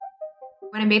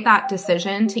When I made that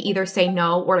decision to either say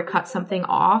no or to cut something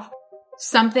off,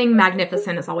 something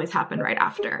magnificent has always happened right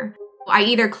after. I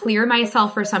either clear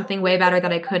myself for something way better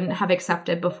that I couldn't have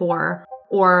accepted before,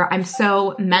 or I'm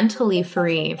so mentally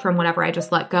free from whatever I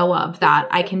just let go of that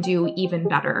I can do even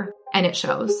better. And it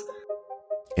shows.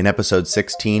 In episode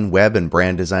 16, web and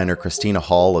brand designer Christina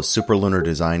Hall of Superlunar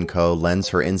Design Co. lends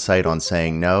her insight on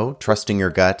saying no, trusting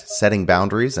your gut, setting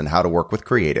boundaries, and how to work with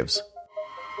creatives.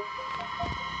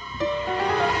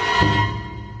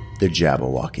 The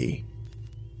Jabberwocky.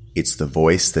 It's the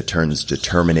voice that turns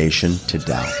determination to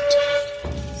doubt.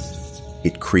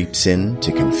 It creeps in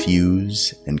to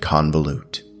confuse and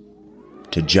convolute,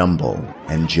 to jumble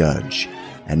and judge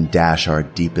and dash our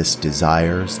deepest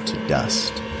desires to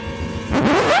dust.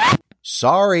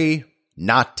 Sorry,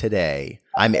 not today.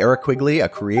 I'm Eric Quigley, a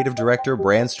creative director,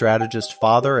 brand strategist,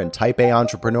 father, and type A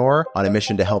entrepreneur on a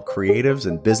mission to help creatives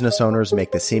and business owners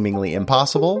make the seemingly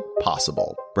impossible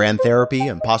possible. Brand therapy,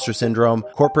 imposter syndrome,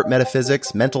 corporate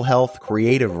metaphysics, mental health,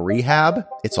 creative rehab,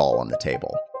 it's all on the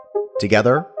table.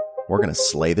 Together, we're going to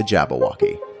slay the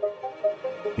Jabberwocky.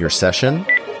 Your session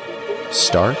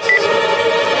starts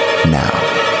now.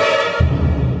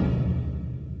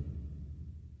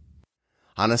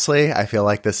 Honestly, I feel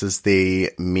like this is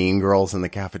the Mean Girls in the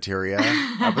Cafeteria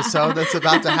episode that's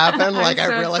about to happen. Like,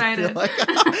 I really feel like.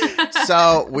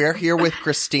 So we're here with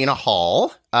Christina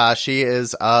Hall. She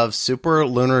is of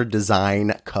Superlunar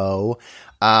Design Co.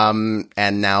 And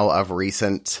now of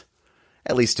recent,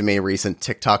 at least to me, recent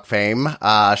TikTok fame.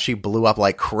 She blew up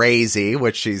like crazy,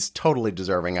 which she's totally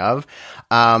deserving of.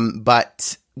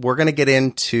 But we're going to get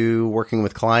into working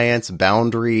with clients,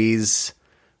 boundaries,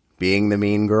 being the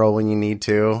mean girl when you need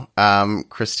to.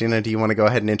 Christina, do you want to go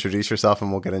ahead and introduce yourself and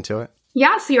we'll get into it?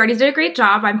 Yeah, so you already did a great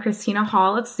job. I'm Christina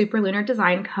Hall of Superlunar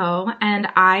Design Co. And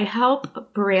I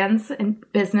help brands and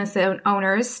business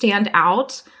owners stand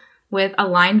out with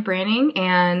aligned branding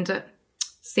and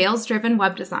sales-driven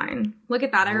web design. Look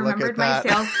at that. I remembered my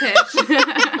sales pitch.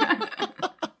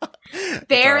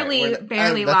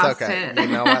 barely lost it. You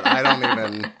know what? I don't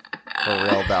even for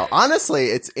real though. Honestly,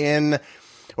 it's in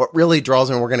what really draws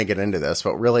me, and we're going to get into this,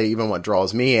 but really even what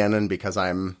draws me in, and because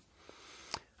I don't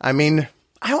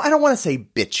want to say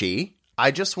bitchy.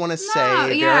 I just want to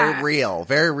say very real,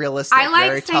 very realistic,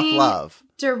 very tough love.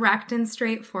 Direct and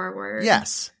straightforward.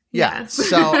 Yes.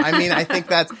 So, I think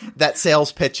that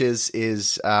sales pitch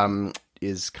is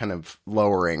kind of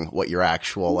lowering what your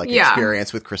actual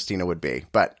experience with Christina would be.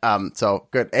 But so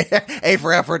good. A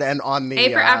for effort, and on the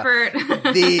A for effort.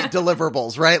 the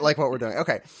deliverables, right? Like what we're doing.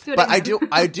 Okay. But I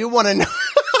do want to know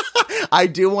I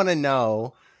do want to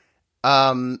know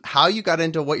how you got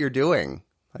into what you're doing.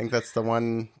 I think that's the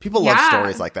one people love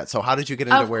stories like that. So how did you get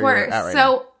into where you're at right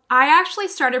now? I actually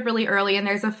started really early, and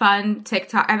there's a fun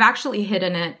TikTok. I've actually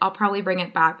hidden it. I'll probably bring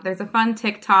it back. But there's a fun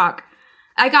TikTok.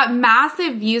 I got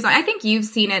massive views. I think you've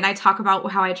seen it, and I talk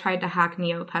about how I tried to hack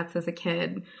Neopets as a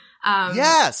kid.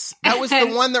 Yes, that was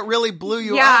the one that really blew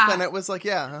you up, and it was like,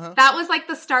 that was like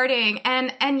the starting,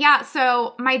 and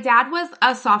so my dad was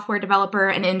a software developer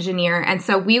and engineer, and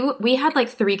so we had like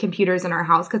 3 computers in our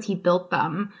house because he built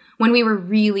them when we were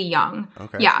really young.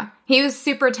 Okay. Yeah, he was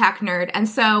super tech nerd, and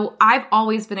so I've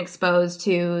always been exposed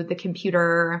to the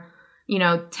computer,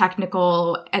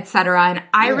 technical, etc. And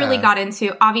I really got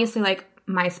into, obviously, like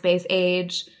MySpace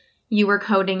age. You were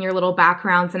coding your little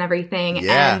backgrounds and everything,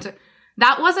 and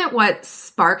that wasn't what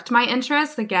sparked my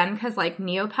interest, again, because like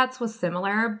Neopets was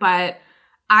similar, but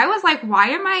I was like, why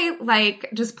am I like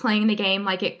just playing the game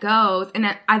like it goes? And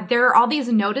there are all these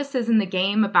notices in the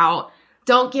game about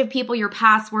don't give people your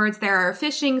passwords. There are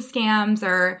phishing scams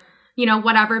or,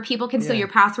 whatever. People can steal your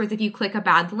passwords if you click a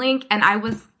bad link. And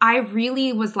I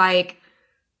really was like,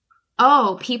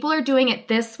 oh, people are doing it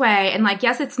this way. And like,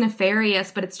 yes, it's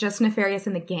nefarious, but it's just nefarious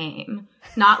in the game,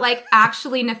 not like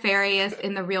actually nefarious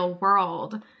in the real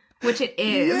world, which it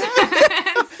is.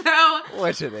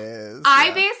 Which it is.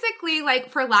 I basically, like,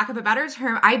 for lack of a better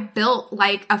term, I built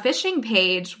like a phishing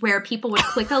page where people would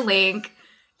click a link.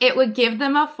 It would give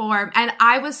them a form. And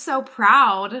I was so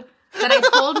proud that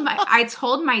I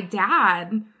told my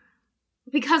dad,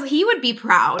 because he would be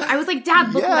proud. I was like,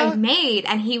 Dad, look what I made.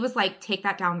 And he was like, take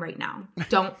that down right now.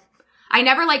 Don't. I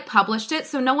never like published it,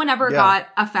 so no one ever got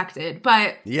affected.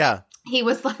 But he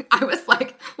was like, I was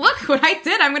like, look what I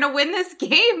did. I'm going to win this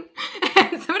game. And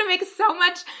I'm going to make so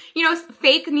much,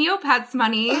 fake Neopets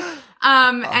money.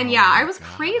 I was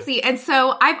crazy. And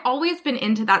so I've always been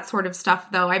into that sort of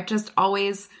stuff, though. I've just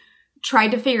always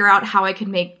tried to figure out how I could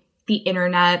make the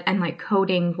internet and like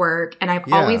coding work. And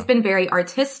I've always been very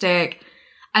artistic.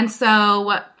 And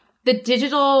so the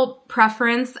digital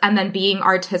preference and then being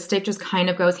artistic just kind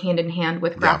of goes hand in hand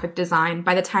with graphic design.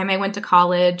 By the time I went to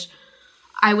college,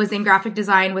 I was in graphic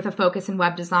design with a focus in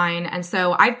web design. And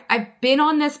so I've been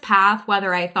on this path,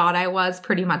 whether I thought I was,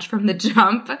 pretty much from the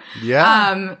jump.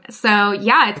 Yeah. So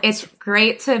yeah, it's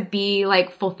great to be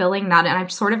like fulfilling that. And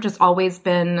I've sort of just always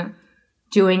been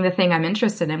doing the thing I'm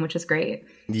interested in, which is great.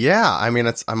 Yeah. I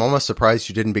mean, I'm almost surprised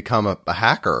you didn't become a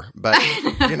hacker, but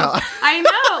you know, I know.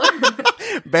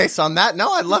 Based on that.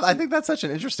 No, I think that's such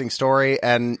an interesting story.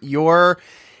 And I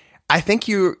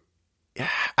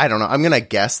don't know. I'm going to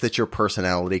guess that your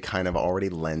personality kind of already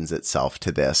lends itself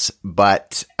to this,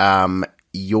 but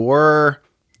your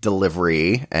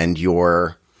delivery and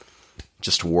your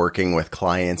just working with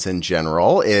clients in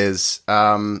general is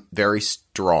very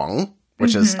strong,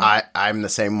 which is, I'm the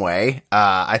same way.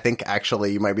 I think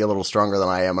actually you might be a little stronger than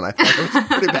I am, and I thought it was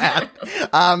pretty bad.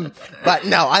 But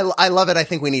no, I love it. I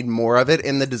think we need more of it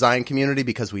in the design community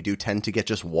because we do tend to get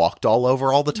just walked all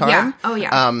over all the time. Yeah. Oh,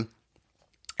 yeah.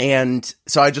 And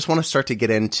so I just want to start to get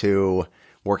into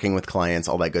working with clients,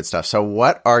 all that good stuff. So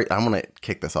I'm going to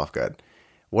kick this off good.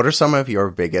 What are some of your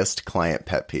biggest client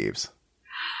pet peeves?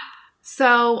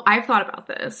 So I've thought about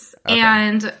this,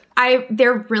 and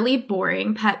they're really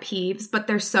boring pet peeves, but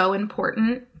they're so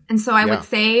important. And so I would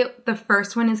say the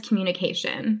first one is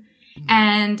communication.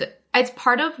 And it's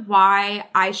part of why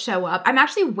I show up. I'm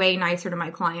actually way nicer to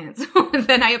my clients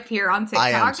than I appear on TikTok.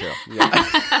 I am too. Yeah.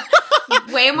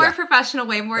 Way more professional,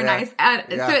 way more nice. So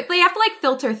they have to like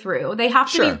filter through. They have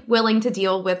to be willing to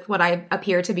deal with what I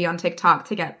appear to be on TikTok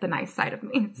to get the nice side of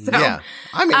me. So, yeah.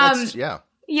 I mean, that's, Yeah.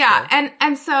 Sure.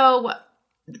 And so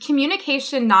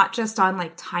communication, not just on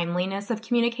like timeliness of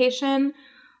communication,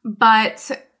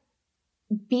 but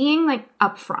being like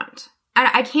upfront. And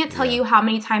I can't tell you how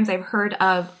many times I've heard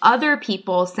of other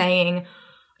people saying,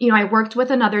 you know, I worked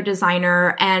with another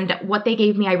designer and what they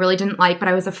gave me I really didn't like, but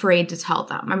I was afraid to tell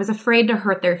them. I was afraid to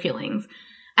hurt their feelings.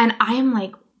 And I am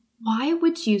like, why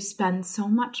would you spend so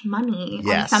much money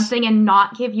on something and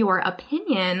not give your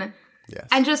opinion? Yes.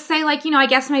 And just say like, you know, I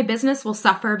guess my business will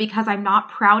suffer because I'm not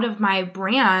proud of my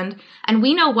brand. And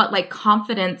we know what like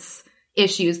confidence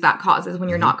issues that causes when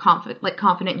you're not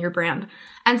confident in your brand.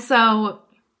 And so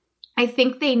I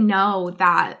think they know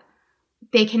that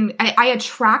they can, I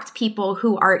attract people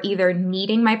who are either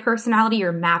needing my personality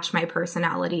or match my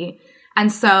personality.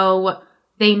 And so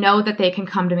they know that they can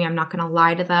come to me. I'm not going to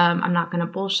lie to them. I'm not going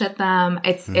to bullshit them.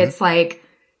 It's like,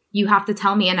 you have to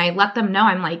tell me. And I let them know,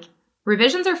 I'm like,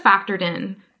 revisions are factored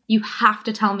in. You have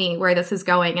to tell me where this is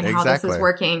going and how this is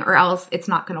working, or else it's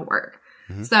not going to work.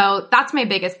 So that's my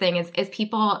biggest thing is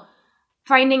people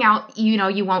finding out, you know,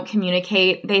 you won't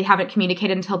communicate. They haven't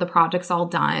communicated until the project's all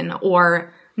done,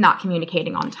 or not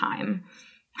communicating on time.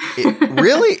 It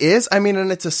really is. I mean,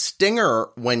 and it's a stinger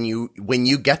when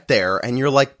you get there and you're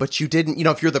like, but you didn't, you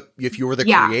know, if you were the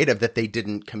creative that they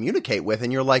didn't communicate with,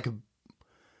 and you're like,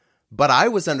 but I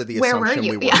was under the assumption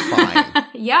we were fine.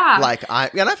 Yeah. Like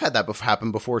and I've had that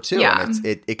happen before too. Yeah. And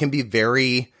it can be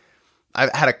very,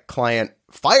 I've had a client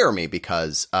fire me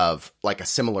because of like a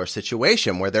similar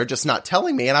situation where they're just not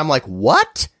telling me. And I'm like,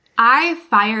 what? I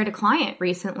fired a client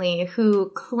recently who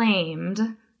claimed,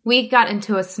 we got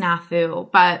into a snafu,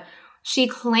 but she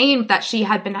claimed that she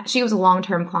was a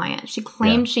long-term client. She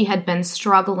claimed she had been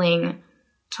struggling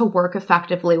to work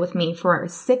effectively with me for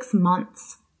 6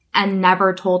 months and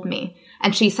never told me.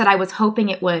 And she said, I was hoping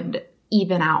it would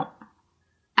even out.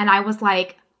 And I was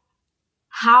like,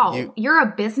 how? You're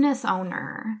a business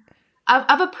owner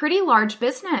of a pretty large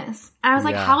business. And I was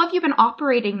like, how have you been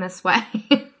operating this way?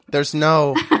 There's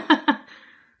no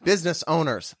business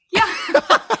owners. Yeah.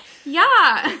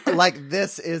 Yeah. Like,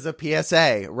 this is a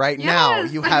PSA right now.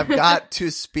 You have got to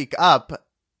speak up.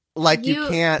 Like, you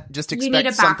can't just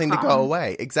expect something to go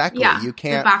away. Exactly. Yeah, you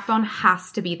can't. The backbone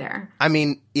has to be there. I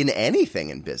mean, in anything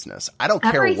in business. I don't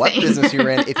care what business you're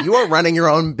in. If you are running your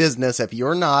own business, if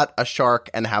you're not a shark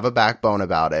and have a backbone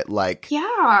about it, like,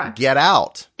 get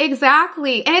out.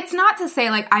 Exactly. And it's not to say,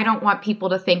 like, I don't want people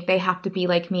to think they have to be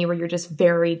like me, where you're just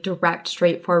very direct,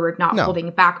 straightforward, not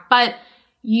holding back. But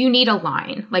you need a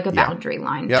line, like a boundary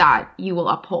line that you will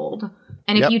uphold.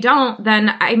 And if you don't,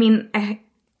 then, I mean,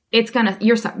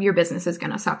 your business is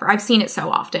gonna suffer. I've seen it so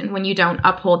often. When you don't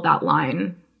uphold that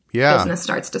line, business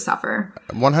starts to suffer.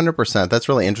 100%. That's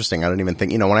really interesting. I don't even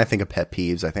think, when I think of pet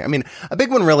peeves, I mean, a big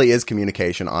one really is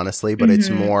communication, honestly, but it's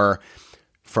more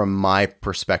from my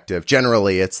perspective.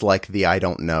 Generally, it's like the I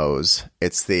don't knows.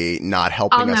 It's the not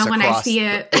helping us across. I'll know when I see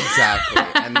it. Exactly.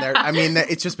 And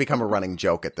it's just become a running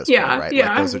joke at this point, right? Yeah.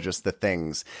 Like, those are just the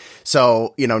things.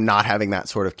 So, not having that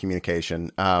sort of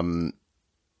communication.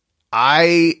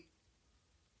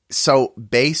 So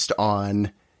based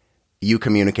on you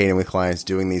communicating with clients,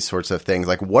 doing these sorts of things,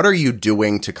 like what are you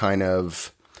doing to kind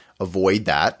of avoid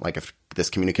that? Like if this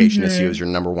communication issue is your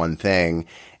number one thing,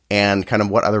 and kind of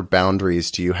what other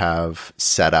boundaries do you have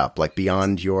set up? Like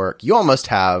beyond you almost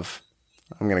have,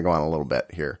 I'm going to go on a little bit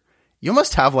here. You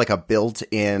almost have like a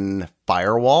built-in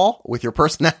firewall with your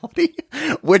personality,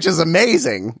 which is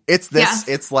amazing. It's this,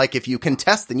 It's like if you can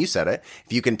test, then you said it.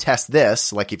 If you can test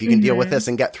this, like if you can deal with this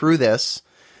and get through this,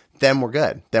 then we're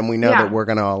good. Then we know that we're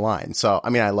going to align. So, I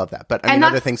mean, I love that. But I mean,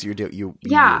 other things that you do, you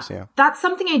use. Yeah. That's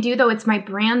something I do though. It's my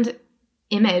brand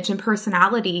image and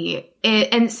personality.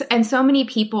 And so many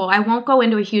people, I won't go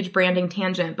into a huge branding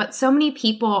tangent, but so many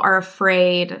people are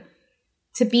afraid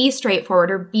to be straightforward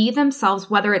or be themselves,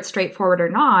 whether it's straightforward or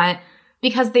not,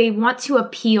 because they want to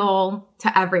appeal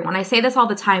to everyone. I say this all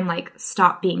the time, like,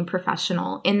 stop being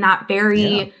professional in that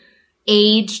very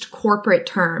aged corporate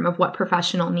term of what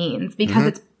professional means,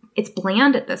 because it's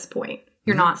bland at this point.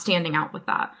 You're not standing out with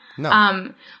that.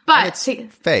 No. But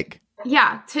it's fake.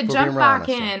 Yeah. To jump back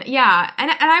in. Yeah.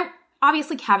 And I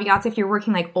obviously caveats if you're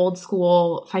working like old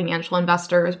school financial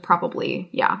investors, probably.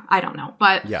 Yeah. I don't know.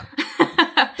 But yeah.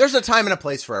 There's a time and a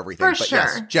place for everything. For but sure.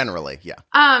 Yes, generally. Yeah.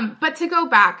 But to go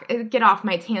back, get off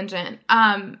my tangent.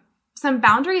 Some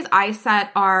boundaries I set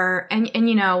are, and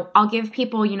you know, I'll give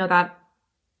people, you know, that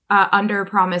under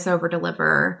promise, over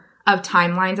deliver of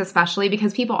timelines, especially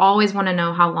because people always want to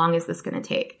know how long is this going to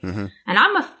take. And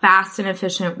I'm a fast and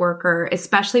efficient worker,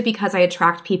 especially because I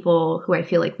attract people who I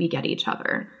feel like we get each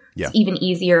other. Yeah. It's even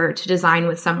easier to design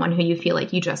with someone who you feel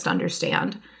like you just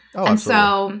understand. Oh, and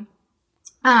absolutely.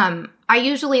 So I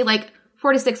usually like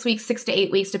 4 to 6 weeks, 6 to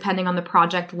 8 weeks, depending on the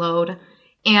project load.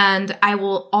 And I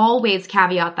will always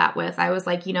caveat that with, I was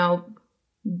like, you know,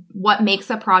 what makes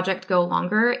a project go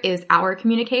longer is our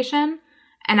communication.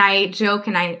 And I joke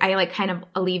and I like kind of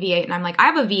alleviate, and I'm like, I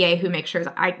have a VA who makes sure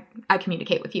that I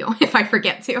communicate with you if I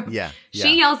forget to. Yeah.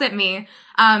 She yells at me.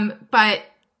 But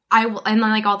I will, and then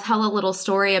like I'll tell a little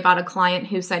story about a client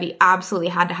who said he absolutely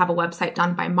had to have a website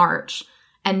done by March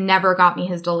and never got me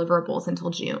his deliverables until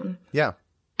June. Yeah.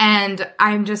 And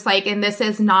I'm just like, and this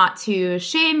is not to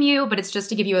shame you, but it's just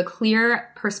to give you a clear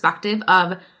perspective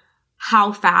of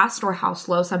how fast or how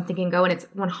slow something can go. And it's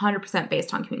 100%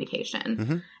 based on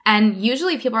communication. And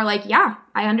usually people are like, yeah,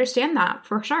 I understand that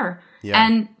for sure. Yeah.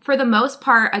 And for the most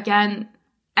part, again,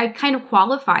 I kind of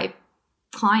qualify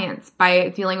clients by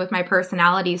dealing with my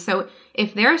personality. So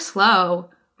if they're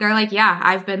slow, they're like, yeah,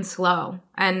 I've been slow.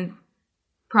 And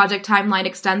project timeline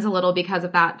extends a little because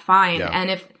of that, fine. Yeah.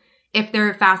 And if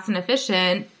they're fast and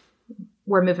efficient,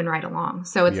 we're moving right along.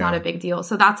 So it's not a big deal.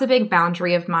 So that's a big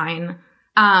boundary of mine.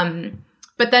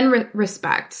 But then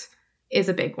respect is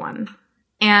a big one.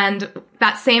 And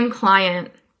that same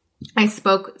client I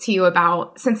spoke to you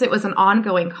about, since it was an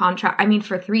ongoing contract, I mean,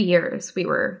 for 3 years we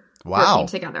were working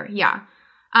together. Yeah.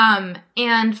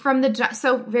 And from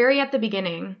so very at the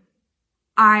beginning,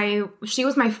 she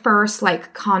was my first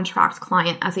like contract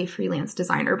client as a freelance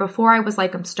designer. Before I was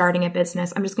like, I'm starting a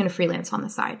business, I'm just going to freelance on the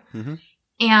side.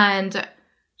 And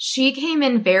she came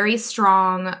in very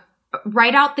strong,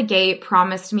 right out the gate,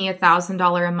 promised me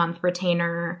 $1,000 a month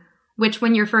retainer, which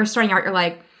when you're first starting out, you're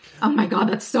like, oh my God,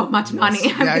 that's so much money.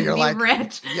 I'm going to be like,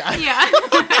 rich.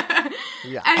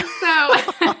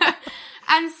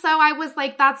 And so I was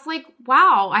like, that's like,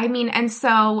 wow. I mean, and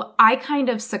so I kind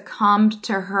of succumbed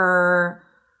to her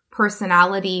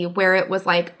personality where it was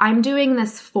like, I'm doing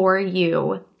this for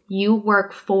you. You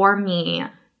work for me.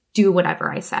 Do whatever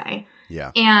I say.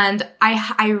 Yeah. And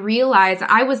I realized,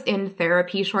 I was in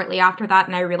therapy shortly after that,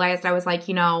 and I realized I was like,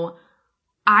 you know,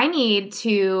 I need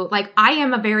to, like, I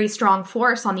am a very strong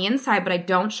force on the inside, but I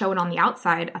don't show it on the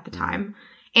outside at the time.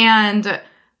 And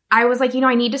I was like, you know,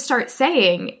 I need to start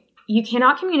saying, you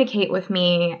cannot communicate with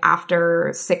me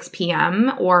after 6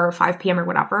 p.m. or 5 p.m. or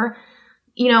whatever.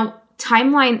 You know,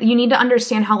 timeline, you need to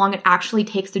understand how long it actually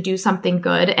takes to do something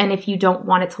good. And if you don't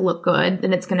want it to look good,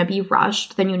 then it's going to be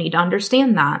rushed. Then you need to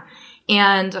understand that.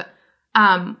 And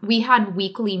we had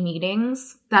weekly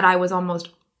meetings that I was almost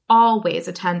always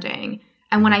attending.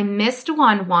 And when I missed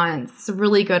one once, it's a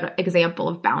really good example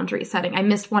of boundary setting. I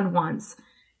missed one once.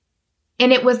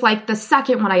 And it was like the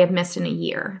second one I had missed in a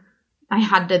year. I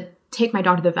had to take my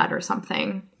dog to the vet or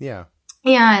something. Yeah.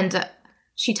 And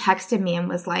she texted me and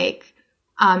was like,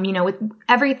 you know, with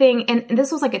everything, and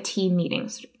this was like a team meeting.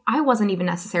 So I wasn't even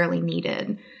necessarily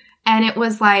needed. And it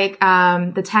was like,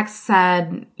 the text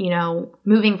said, you know,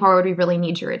 moving forward, we really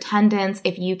need your attendance.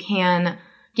 If you can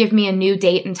give me a new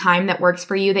date and time that works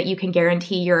for you, that you can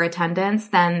guarantee your attendance,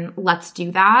 then let's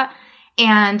do that.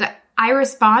 And I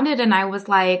responded and I was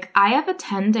like, I have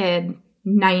attended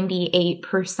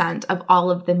 98% of all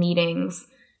of the meetings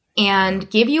and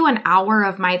give you an hour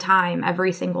of my time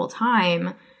every single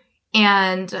time.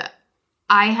 And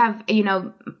I have,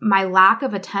 my lack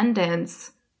of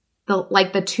attendance,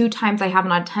 the 2 times I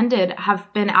haven't attended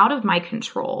have been out of my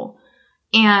control.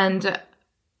 And,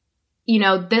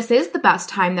 this is the best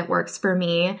time that works for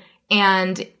me.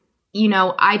 And,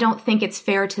 I don't think it's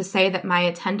fair to say that my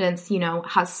attendance,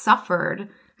 has suffered,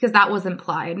 because that was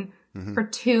implied for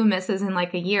 2 misses in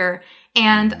like a year.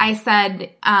 And I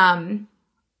said,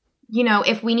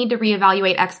 if we need to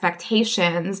reevaluate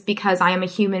expectations, because I am a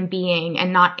human being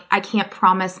and I can't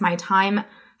promise my time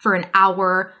for an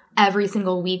hour every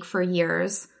single week for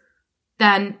years,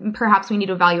 then perhaps we need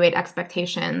to evaluate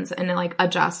expectations and like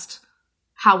adjust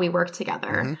how we work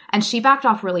together. And she backed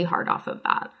off really hard off of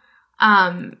that.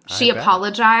 She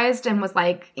apologized and was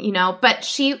like,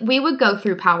 but we would go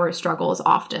through power struggles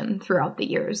often throughout the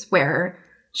years where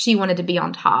she wanted to be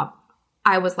on top.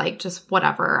 I was like, just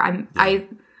whatever.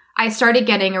 I started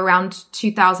getting around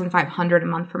 $2,500 a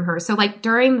month from her. So like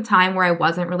during the time where I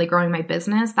wasn't really growing my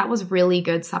business, that was really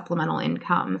good supplemental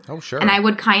income. Oh, sure. And I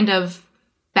would kind of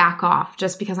back off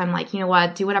just because I'm like, you know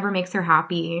what, do whatever makes her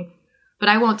happy. But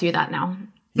I won't do that now.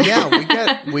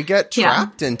 Yeah, we get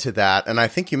trapped into that. And I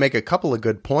think you make a couple of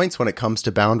good points when it comes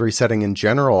to boundary setting in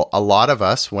general. A lot of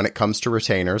us, when it comes to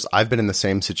retainers, I've been in the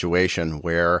same situation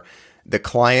where the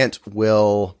client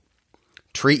will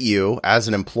treat you as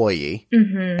an employee.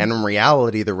 And in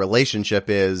reality, the relationship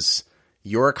is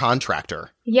you're a contractor.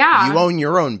 Yeah. You own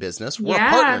your own business. We're a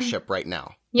partnership right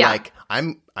now. Yeah. Like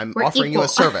I'm offering you a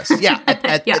service. Yeah.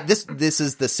 This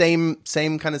is the same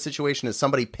kind of situation as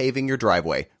somebody paving your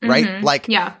driveway, right? Like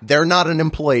they're not an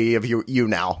employee of you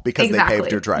now because they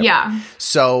paved your driveway. Yeah.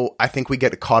 So I think we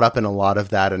get caught up in a lot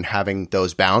of that, and having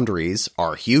those boundaries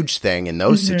are a huge thing in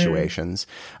those situations.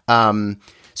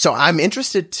 So I'm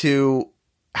interested to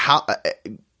how,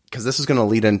 because this is going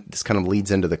to this kind of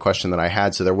leads into the question that I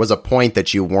had. So there was a point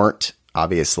that you weren't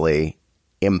obviously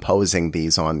imposing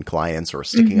these on clients or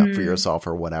sticking up for yourself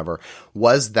or whatever.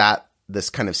 Was that this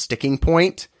kind of sticking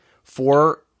point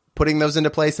for putting those into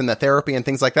place in the therapy and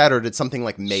things like that? Or did something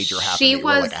like major happen that you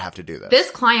were like, I have to do this?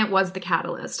 This client was the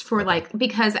catalyst for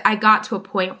because I got to a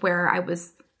point where I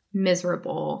was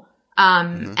miserable.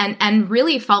 And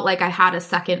really felt like I had a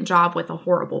second job with a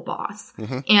horrible boss.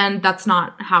 And that's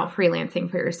not how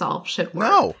freelancing for yourself should work.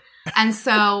 No. And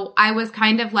so I was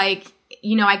kind of like,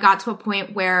 I got to a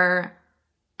point where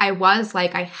I was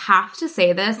like, I have to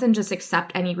say this and just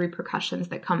accept any repercussions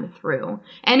that come through.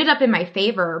 Ended up in my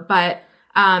favor, but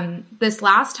this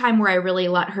last time where I really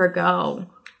let her go,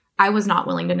 I was not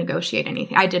willing to negotiate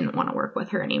anything. I didn't want to work with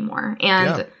her anymore.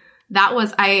 And that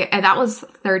was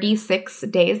 36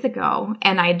 days ago,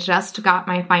 and I just got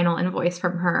my final invoice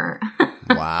from her.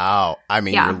 Wow. I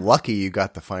mean, you're lucky you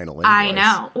got the final invoice. I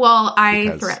know. Well,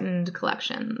 I threatened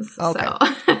collections. Okay.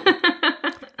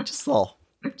 So.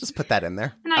 Just put that in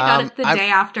there. And I got it the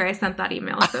day after I sent that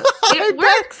email. So it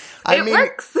works. It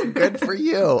works. Good for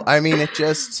you. I mean, it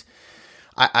just...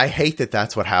 I hate that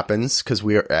that's what happens, because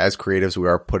we are, as creatives, we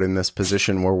are put in this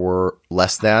position where we're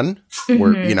less than.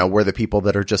 We're the people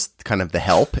that are just kind of the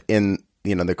help in,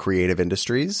 the creative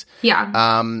industries.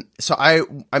 Yeah. So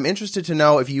I'm interested to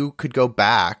know if you could go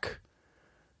back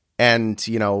and,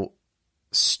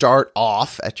 start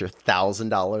off at your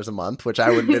 $1,000 a month, which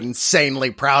I would have been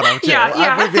insanely proud of too.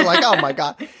 I would be like, oh my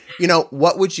God.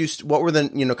 What were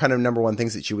the, kind of number one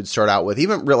things that you would start out with,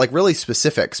 even really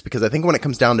specifics? Because I think when it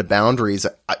comes down to boundaries,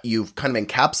 you've kind of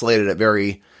encapsulated it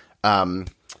very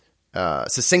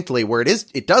succinctly, where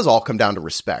it does all come down to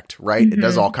respect, right? It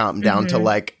does all come down to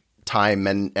like time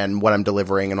and what I'm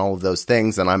delivering and all of those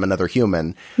things, and I'm another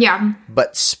human. Yeah.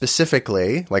 But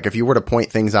specifically, like if you were to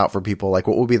point things out for people, like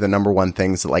what would be the number one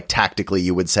things that like tactically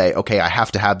you would say, okay, I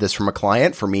have to have this from a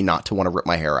client for me not to want to rip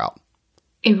my hair out?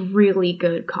 A really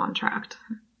good contract.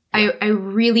 A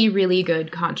really, really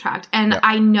good contract. And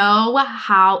I know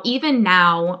how, even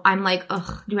now, I'm like,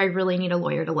 ugh, do I really need a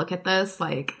lawyer to look at this?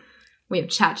 Like, we have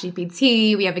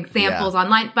ChatGPT, we have examples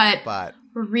online, but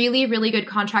really, really good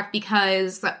contract,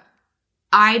 because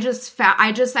I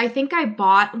think I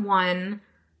bought one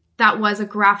that was a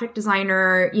graphic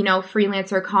designer,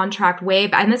 freelancer contract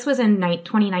and this was in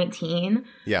 2019.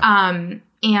 Yeah.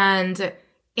 And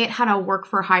it had a work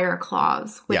for hire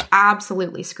clause, which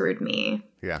absolutely screwed me.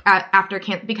 Yeah.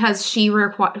 Because she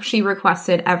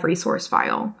requested every source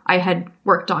file I had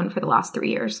worked on for the last 3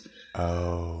 years.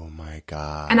 Oh my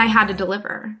God. And I had to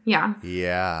deliver. Yeah.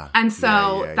 Yeah. And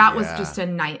so that was just a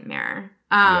nightmare.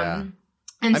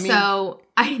 So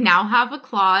I now have a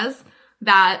clause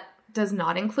that does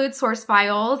not include source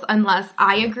files unless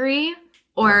I agree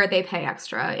or they pay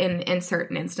extra in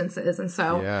certain instances. And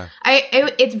so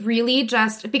it's really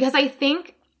just because I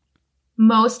think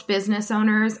most business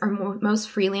owners or most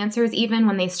freelancers, even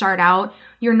when they start out,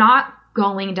 you're not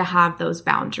going to have those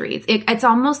boundaries. It's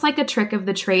almost like a trick of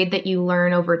the trade that you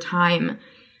learn over time,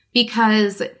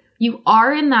 because you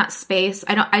are in that space.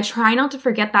 I try not to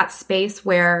forget that space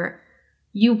where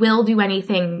you will do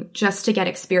anything just to get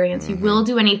experience. You will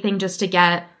do anything just to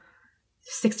get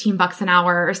 $16 an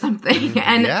hour or something.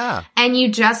 And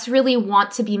you just really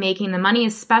want to be making the money,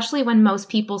 especially when most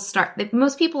people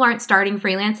aren't starting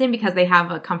freelancing because they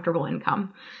have a comfortable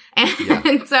income.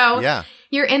 And so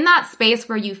you're in that space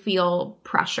where you feel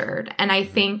pressured. And I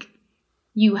think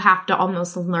you have to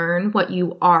almost learn what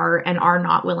you are and are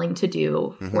not willing to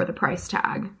do for the price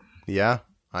tag. Yeah.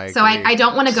 I agree. So I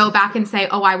don't want to go back and say,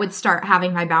 I would start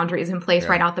having my boundaries in place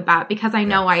right out the bat, because I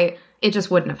know it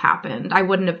just wouldn't have happened. I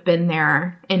wouldn't have been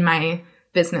there in my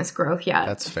business growth yet.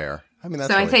 That's fair. I mean,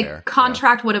 that's so really I think fair.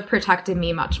 contract would have protected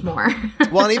me much more.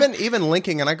 Well, and even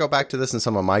linking, and I go back to this in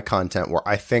some of my content where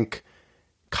I think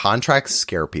contracts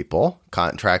scare people.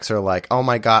 Contracts are like, oh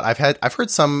my God, I've heard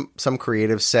some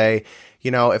creatives say,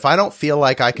 if I don't feel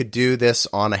like I could do this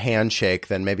on a handshake,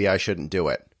 then maybe I shouldn't do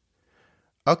it.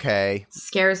 Okay.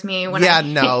 Scares me when let's I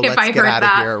get heard out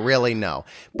that. of here. Really, no.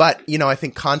 But, I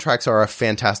think contracts are a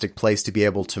fantastic place to be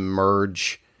able to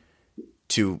merge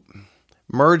kind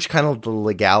of the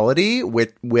legality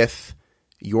with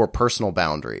your personal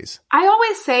boundaries. I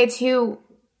always say to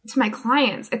my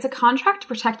clients, it's a contract to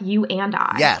protect you and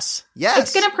I. Yes.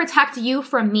 It's going to protect you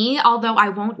from me, although I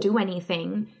won't do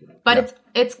anything. But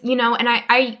it's and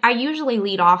I usually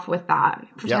lead off with that,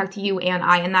 protect you and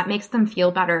I, and that makes them feel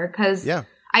better, because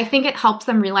I think it helps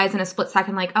them realize in a split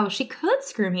second, like, oh, she could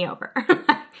screw me over.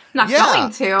 Not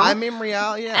going to. I mean,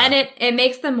 reality, And it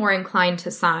makes them more inclined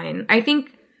to sign. I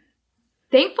think,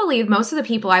 thankfully, most of the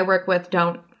people I work with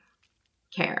don't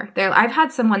care. I've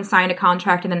had someone sign a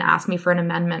contract and then ask me for an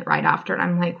amendment right after, and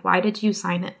I'm like, why did you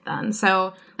sign it then?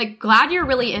 So, like, glad you're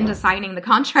really into signing the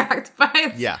contract, but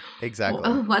exactly.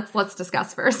 Well, let's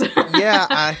discuss first.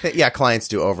 I think clients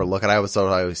do overlook it. I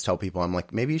always tell people, I'm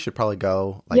like, maybe you should probably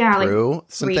go through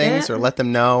some things or let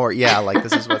them know, or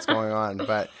this is what's going on.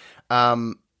 But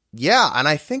and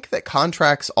I think that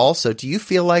contracts also, do you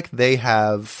feel like they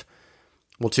have,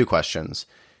 two questions.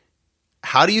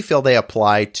 How do you feel they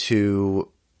apply to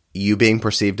you being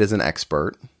perceived as an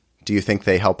expert? Do you think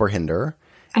they help or hinder?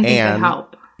 I think they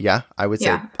help. Yeah, I would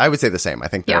say the same. I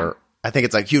think I think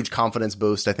it's a huge confidence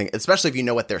boost. I think, especially if you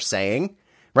know what they're saying,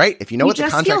 right? If you know what the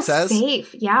contract says. You just feel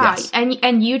safe. Yeah. Yes.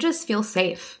 And you just feel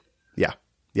safe. Yeah.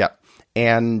 Yeah.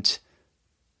 And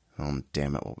oh,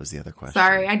 damn it. What was the other question?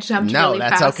 Sorry, I jumped really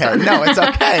fast. No, that's okay. No, it's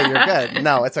okay. You're good.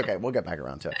 No, it's okay. We'll get back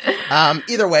around to it.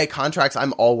 Either way, contracts,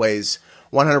 I'm always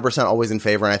 100% always in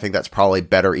favor. And I think that's probably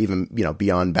better, even,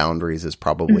 beyond boundaries is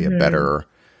probably a better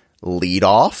lead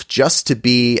off, just to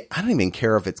be, I don't even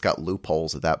care if it's got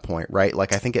loopholes at that point, right?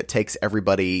 Like, I think it takes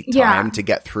everybody time to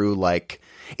get through,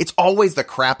 it's always the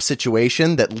crap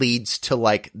situation that leads to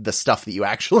the stuff that you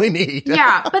actually need.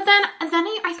 Yeah. But then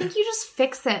I think you just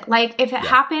fix it. Like, if it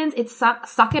happens,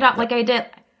 suck it up. Like I did.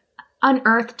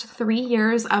 Unearthed 3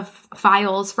 years of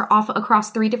files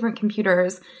across 3 different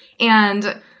computers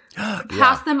and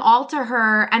passed them all to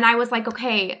her. And I was like,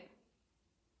 okay,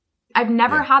 I've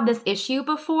never had this issue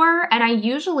before. And I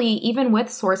usually, even with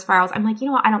source files, I'm like, you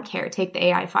know what? I don't care. Take the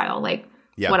AI file,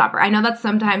 whatever. I know that's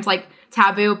sometimes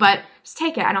taboo, but just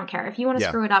take it. I don't care. If you want to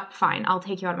screw it up, fine. I'll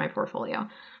take you out of my portfolio.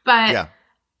 But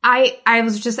I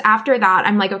was just, after that,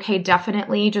 I'm like, okay,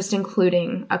 definitely just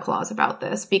including a clause about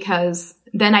this, because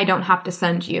then I don't have to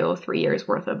send you 3 years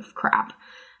worth of crap.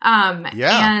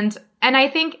 And I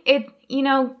think it,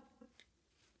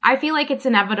 I feel like it's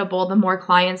inevitable. The more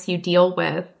clients you deal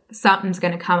with, something's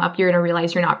going to come up. You're going to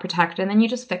realize you're not protected, and then you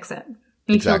just fix it.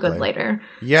 You feel good later.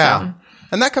 Yeah. So.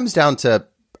 And that comes down to,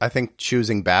 I think,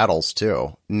 choosing battles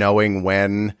too, knowing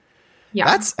when.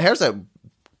 Yeah. Here's a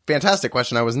fantastic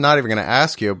question I was not even going to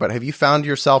ask you, but have you found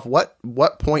yourself,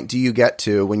 what point do you get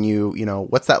to when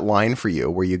what's that line for you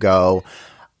where you go,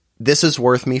 this is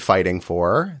worth me fighting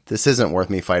for, this isn't worth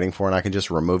me fighting for, and I can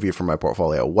just remove you from my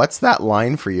portfolio? What's that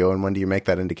line for you, and when do you make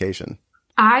that indication?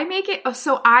 I make it,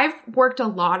 so I've worked a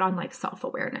lot on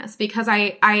self-awareness, because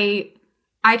I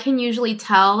can usually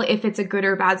tell if it's a good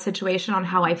or bad situation on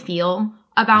how I feel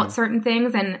about certain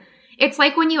things. And it's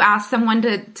like when you ask someone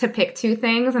to pick 2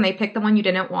 things and they pick the one you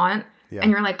didn't want, and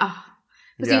you're like, oh,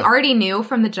 because you already knew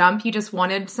from the jump, you just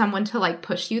wanted someone to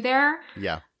push you there.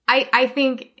 Yeah. I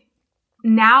think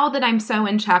now that I'm so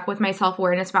in check with my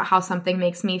self-awareness about how something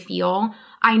makes me feel,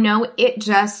 I know it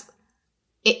just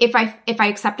if I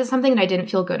accepted something that I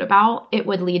didn't feel good about, it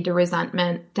would lead to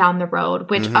resentment down the road,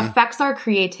 which affects our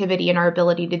creativity and our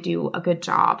ability to do a good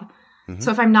job. So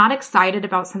if I'm not excited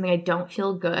about something, I don't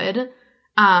feel good.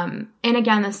 And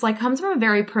again, this like comes from a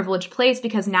very privileged place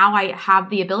because now I have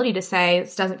the ability to say,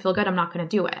 this doesn't feel good, I'm not going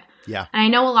to do it. Yeah. And I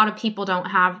know a lot of people don't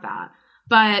have that,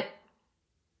 but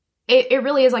it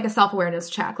really is like a self-awareness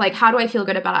check. Like, how do I feel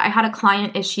good about it? I had a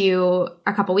client issue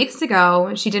a couple weeks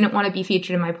ago. She didn't want to be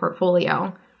featured in my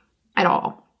portfolio at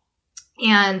all.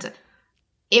 And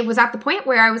it was at the point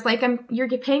where I was like, you're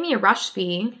paying me a rush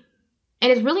fee,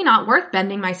 and it's really not worth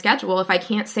bending my schedule if I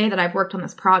can't say that I've worked on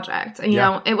this project. You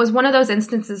know, it was one of those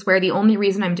instances where the only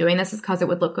reason I'm doing this is because it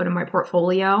would look good in my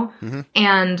portfolio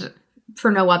and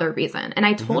for no other reason. And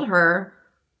I told her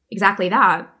exactly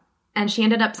that. And she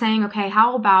ended up saying, okay,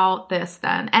 how about this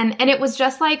then? And it was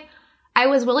just like, I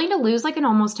was willing to lose like an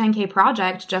almost 10K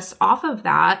project just off of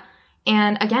that.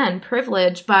 And again,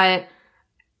 privilege, but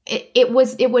it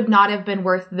would not have been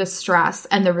worth the stress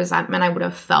and the resentment I would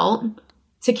have felt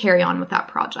to carry on with that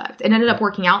project. It ended up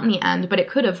working out in the end, but it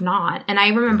could have not. And I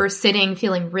remember sitting,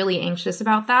 feeling really anxious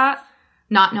about that,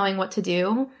 not knowing what to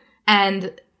do.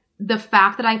 And the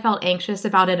fact that I felt anxious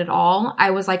about it at all,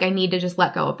 I was like, I need to just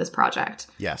let go of this project.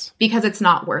 Yes. Because it's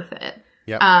not worth it.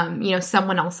 Yep. You know,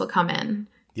 someone else will come in.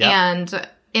 Yep. And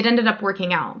it ended up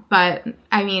working out. But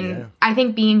I mean, I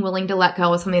think being willing to let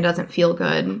go of something that doesn't feel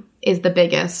good is the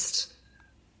biggest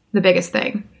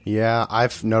thing. Yeah,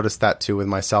 I've noticed that too with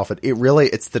myself. It really,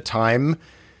 it's the time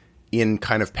in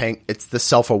kind of paying, it's the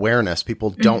self-awareness.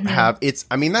 People don't have,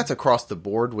 that's across the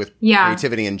board with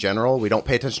creativity in general. We don't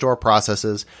pay attention to our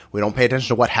processes. We don't pay attention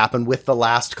to what happened with the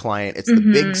last client. It's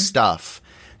the big stuff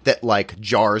that like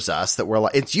jars us, that we're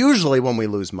like, it's usually when we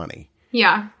lose money.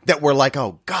 Yeah. That we're like,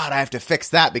 oh God, I have to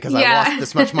fix that because I lost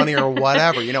this much money or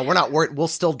whatever. You know, we're not worried. We'll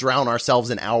still drown ourselves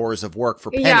in hours of work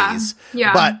for pennies.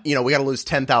 Yeah. But, you know, we got to lose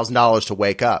 $10,000 to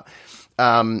wake up.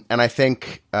 And I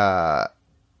think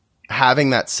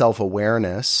having that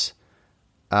self-awareness,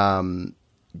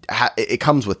 it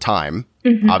comes with time,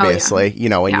 obviously, you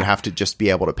know, and you have to just be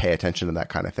able to pay attention to that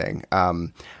kind of thing.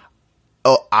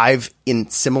 I've, in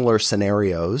similar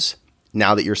scenarios,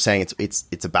 now that you're saying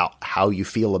it's about how you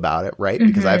feel about it, right?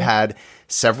 Because I've had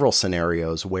several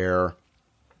scenarios where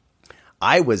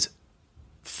I was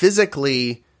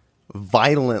physically,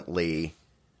 violently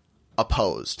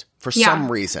opposed for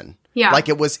some reason. Yeah. Like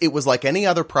it was like any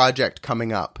other project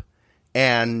coming up.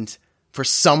 And for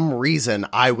some reason,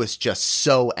 I was just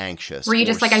so anxious. Were you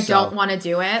just like, I don't want to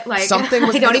do it? Like, something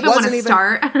was, I don't even want to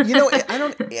start. You know,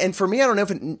 and for me, I don't know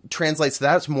if it translates to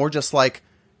that. It's more just like,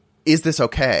 is this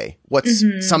okay? What's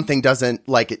something doesn't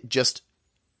like it, just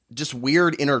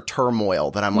weird inner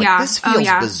turmoil that I'm like, this feels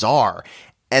bizarre.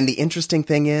 And the interesting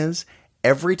thing is,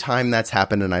 every time that's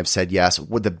happened and I've said yes,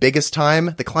 with the biggest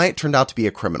time, the client turned out to be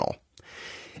a criminal.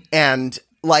 And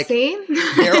like,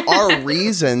 there are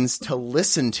reasons to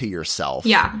listen to yourself.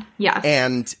 Yeah. Yes.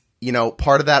 And, you know,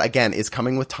 part of that, again, is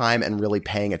coming with time and really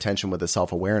paying attention with the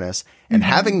self-awareness and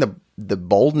having the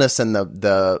boldness and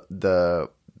the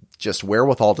just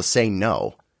wherewithal to say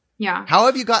no. Yeah. How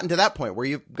have you gotten to that point where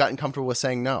you've gotten comfortable with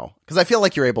saying no? Because I feel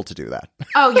like you're able to do that.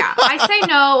 Oh, yeah. I say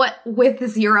no with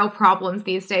zero problems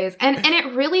these days. And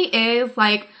it really is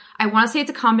like, I want to say it's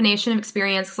a combination of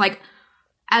experience. 'Cause like,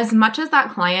 as much as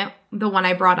that client, the one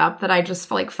I brought up that I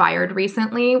just like fired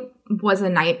recently, was a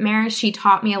nightmare, she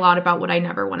taught me a lot about what I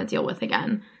never want to deal with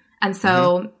again. And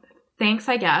so thanks,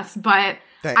 I guess. But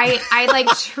I like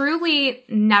truly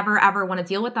never ever want to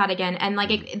deal with that again. And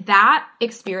like that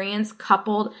experience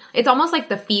coupled, it's almost like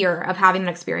the fear of having an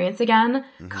experience again,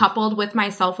 coupled with my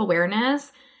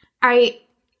self-awareness.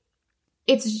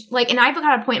 It's like, and I've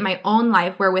got a point in my own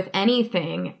life where with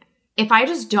anything, if I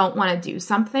just don't want to do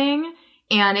something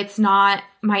and it's not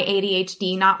my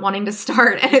ADHD not wanting to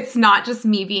start and it's not just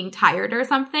me being tired or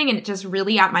something and it just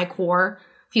really at my core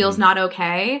feels not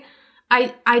okay,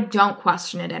 I don't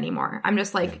question it anymore. I'm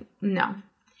just like, no.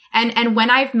 And when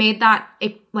I've made that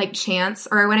like chance,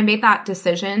 or when I made that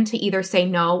decision to either say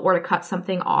no or to cut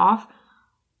something off,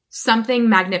 something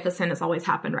magnificent has always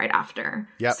happened right after.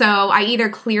 Yep. So I either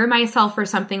clear myself for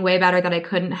something way better that I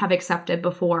couldn't have accepted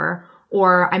before,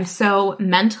 or I'm so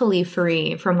mentally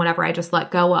free from whatever I just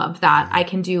let go of that I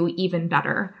can do even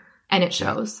better. And it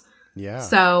shows. Yeah.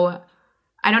 So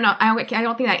I don't know. I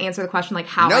don't think that answered the question, like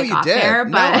how I got there.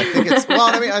 But no, I think it's, well,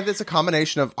 I mean, it's a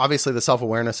combination of, obviously the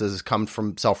self-awareness has come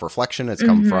from self-reflection. It's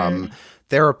come from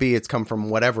therapy. It's come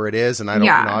from whatever it is. And I don't, you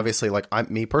know, obviously, like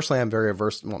me personally, I'm very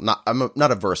averse. Well, I'm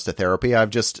not averse to therapy. I've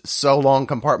just so long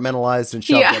compartmentalized and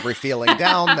shoved every feeling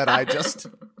down that I just,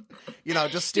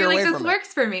 just steer away from it. This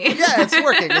works for me. Yeah, it's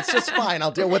working. It's just fine.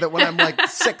 I'll deal with it when I'm like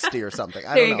 60 or something.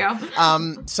 I don't know. There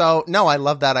you go. So no, I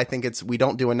love that. I think we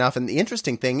don't do enough. And the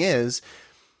interesting thing is,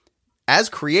 as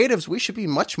creatives, we should be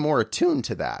much more attuned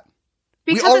to that.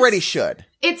 Because we already should.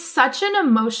 It's such an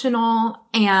emotional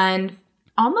and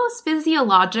almost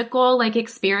physiological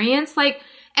experience.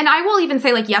 And I will even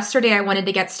say yesterday I wanted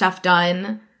to get stuff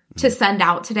done to send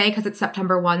out today because it's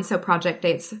September 1. So project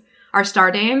dates are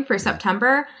starting for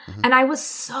September. And I was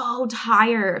so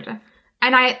tired.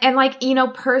 And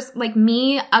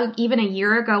me, even a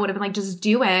year ago would have been just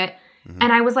do it.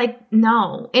 And I was like,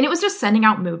 no. And it was just sending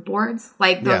out mood boards.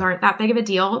 Those aren't that big of a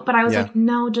deal. But I was like,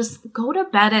 no, just go to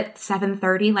bed at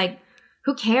 7:30.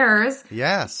 Who cares?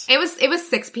 Yes. It was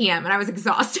 6 p.m. and I was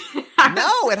exhausted.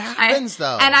 No, it happens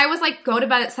though. And I was like, go to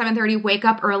bed at 7:30, wake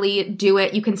up early, do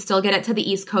it. You can still get it to the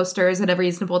East Coasters at a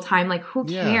reasonable time. Who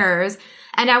cares?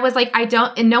 And I was like,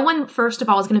 and no one, first of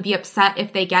all, is going to be upset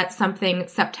if they get something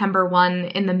September 1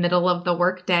 in the middle of the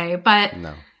workday. But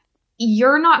no.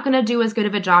 You're not going to do as good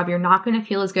of a job. You're not going to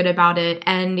feel as good about it.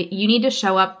 And you need to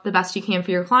show up the best you can for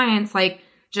your clients.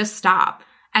 Just stop.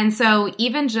 And so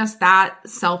even just that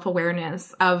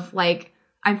self-awareness of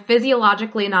I'm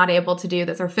physiologically not able to do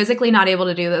this or physically not able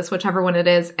to do this, whichever one it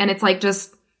is. And it's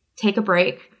just take a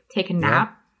break, take a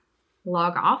nap,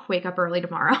 log off, wake up early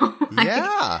tomorrow.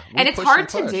 And it's hard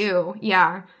to do.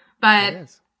 Yeah.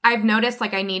 But I've noticed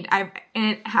and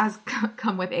it has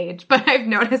come with age, but I've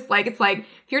noticed if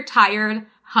you're tired,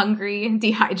 hungry,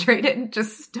 dehydrated,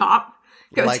 just stop.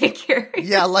 Go take care of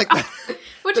yourself.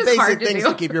 Which is hard to do. The basic things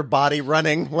to keep your body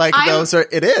running,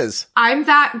 it is. I'm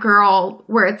that girl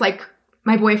where it's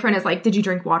my boyfriend is did you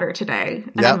drink water today?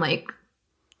 And I'm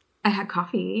I had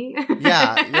coffee.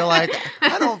 Yeah. You're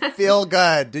I don't feel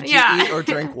good. Did you eat or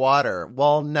drink water?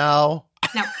 Well, no.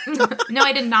 No,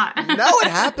 I did not. No, it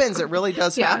happens. It really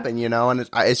does happen, and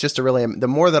it's just the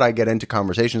more that I get into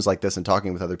conversations like this and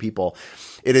talking with other people,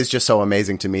 it is just so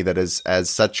amazing to me that as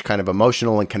such kind of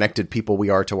emotional and connected people we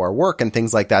are to our work and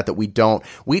things like that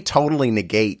we totally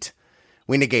negate.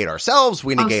 We negate ourselves.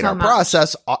 We negate our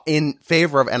process in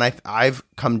favor of, and I've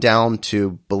come down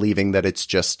to believing that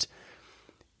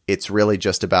it's really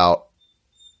just about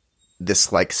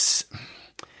this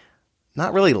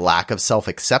not really lack of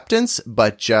self-acceptance,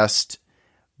 but just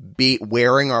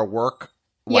wearing our work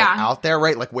out there,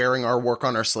 right? Wearing our work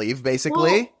on our sleeve,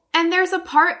 basically. Well, and there's a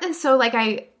part, and so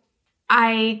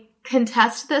I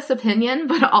contest this opinion,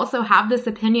 but also have this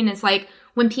opinion is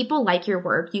when people like your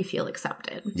work, you feel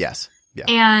accepted. Yes.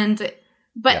 Yeah.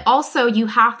 But also you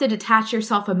have to detach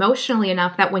yourself emotionally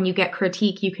enough that when you get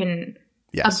critique, you can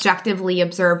objectively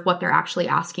observe what they're actually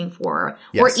asking for.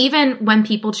 Or even when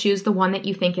people choose the one that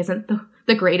you think isn't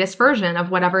the greatest version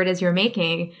of whatever it is you're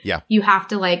making, you have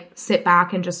to sit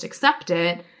back and just accept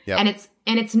it. And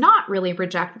it's not really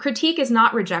critique is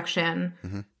not rejection.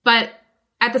 But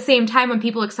at the same time, when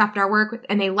people accept our work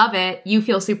and they love it, you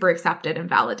feel super accepted and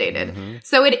validated.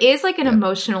 So it is an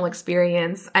emotional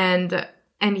experience. And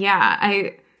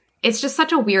it's just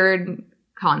such a weird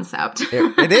concept.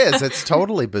 It is. It's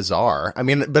totally bizarre. I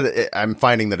mean, but I'm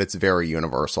finding that it's very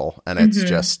universal, and it's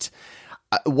just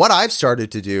what I've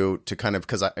started to do to kind of,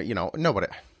 because nobody,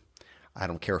 I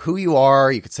don't care who you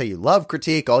are. You could say you love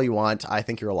critique all you want. I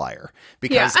think you're a liar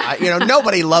because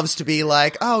nobody loves to be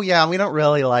oh yeah, we don't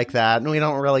really like that, and we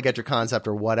don't really get your concept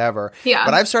or whatever. Yeah.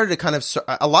 But I've started to kind of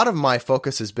a lot of my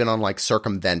focus has been on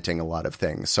circumventing a lot of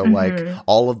things. So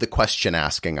all of the question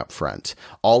asking up front,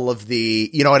 all of the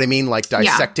what I mean,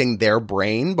 dissecting their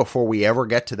brain before we ever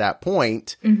get to that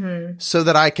point, so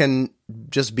that I can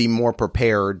just be more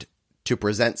prepared to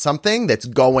present something that's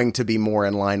going to be more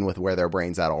in line with where their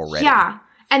brain's at already. Yeah.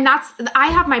 And I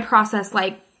have my process,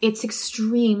 it's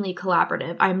extremely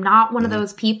collaborative. I'm not one of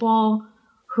those people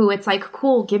who it's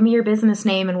cool, give me your business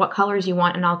name and what colors you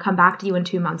want, and I'll come back to you in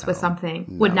 2 months with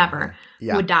something. Would never.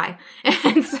 Yeah. Would die.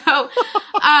 And so,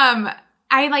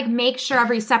 I make sure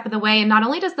every step of the way, and not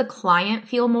only does the client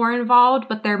feel more involved,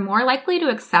 but they're more likely to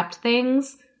accept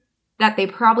things that they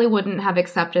probably wouldn't have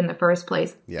accepted in the first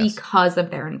place because of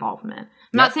their involvement.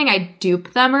 I'm not saying I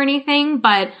dupe them or anything,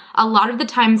 but a lot of the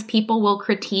times people will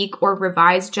critique or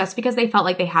revise just because they felt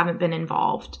like they haven't been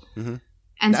involved. And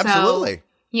Absolutely.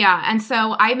 And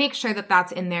so I make sure that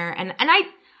that's in there. And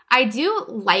I do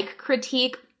like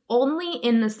critique only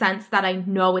in the sense that I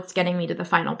know it's getting me to the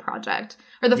final project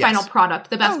or the final product,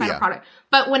 the best final product.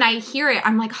 But when I hear it,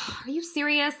 I'm like, oh, are you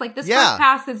serious? This first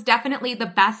pass is definitely the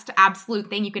best absolute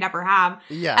thing you could ever have.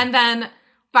 Yeah. And then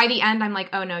by the end, I'm like,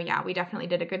 oh no, we definitely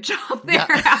did a good job there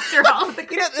after all of the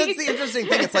critique. That's the interesting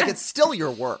thing. It's it's still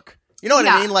your work. You know what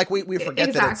I mean? We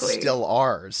forget that it's still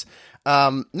ours.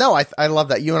 No, I love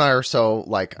that. You and I are so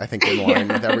like, I think in line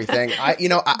with everything.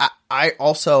 I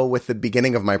also, with the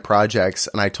beginning of my projects,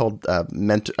 and I told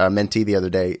mentee the other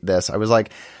day this, I was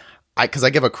like, because I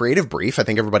give a creative brief. I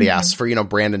think everybody asks for,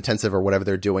 brand intensive or whatever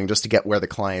they're doing just to get where the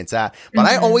client's at. But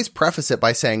I always preface it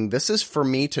by saying, this is for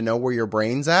me to know where your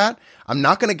brain's at. I'm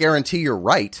not going to guarantee you're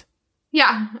right.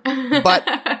 Yeah. But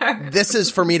this is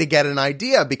for me to get an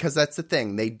idea, because that's the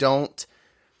thing.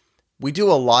 We do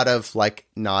a lot of like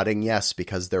nodding yes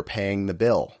because they're paying the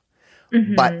bill.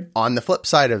 But on the flip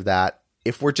side of that,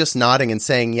 if we're just nodding and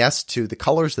saying yes to the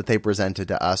colors that they presented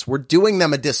to us, we're doing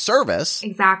them a disservice.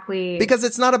 Exactly. Because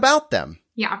it's not about them.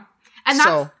 Yeah. And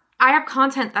I have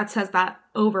content that says that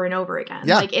over and over again.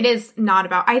 Yeah. Like, it is not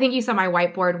about, I think you saw my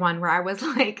whiteboard one where I was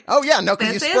like, oh yeah, no,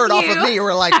 because you spurred off of me. You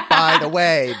were like, by the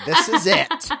way, this is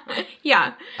it.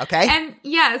 Yeah. Okay. And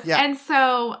yes. Yeah. And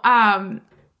so,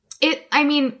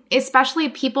 especially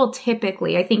people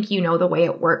typically, I think the way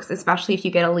it works, especially if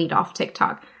you get a lead off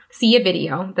TikTok, see a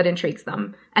video that intrigues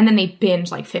them, and then they binge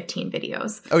like 15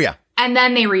 videos. Oh, yeah. And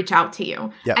then they reach out to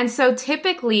you. Yep. And so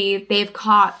typically they've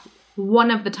caught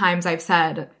one of the times I've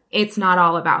said, it's not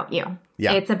all about you.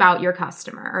 Yeah. It's about your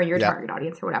customer or your target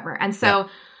audience or whatever. And so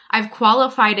I've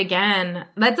qualified again.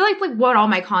 That's like what all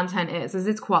my content is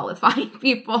it's qualifying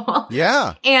people.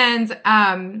 Yeah. And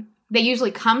they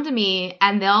usually come to me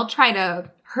and they'll try to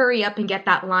hurry up and get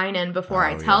that line in before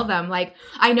I tell them, like,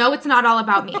 I know it's not all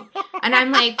about me. And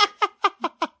I'm like,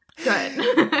 good.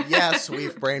 Yes,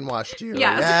 we've brainwashed you.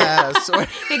 Yes.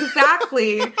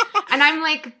 Exactly. And I'm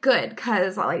like, good,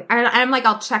 because like, I'm like,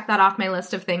 I'll check that off my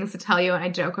list of things to tell you, and I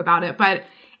joke about it. But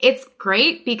it's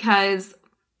great because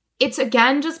it's,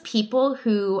 again, just people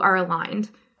who are aligned.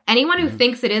 Anyone who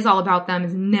thinks it is all about them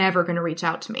is never going to reach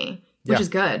out to me. Which is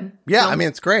good. Yeah,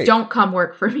 it's great. Don't come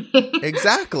work for me.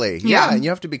 Exactly. Yeah, and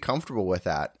you have to be comfortable with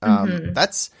that.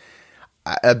 That's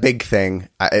a big thing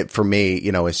for me,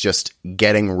 is just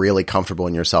getting really comfortable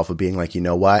in yourself of being like, you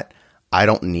know what? I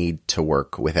don't need to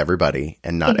work with everybody,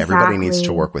 and not everybody needs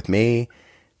to work with me.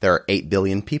 There are 8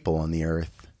 billion people on the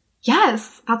earth.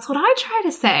 Yes, that's what I try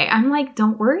to say. I'm like,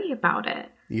 don't worry about it.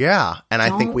 Yeah. And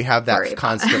I think we have that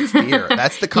constant fear.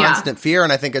 That's the constant fear.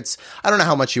 And I think I don't know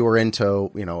how much you were into,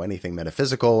 anything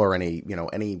metaphysical or any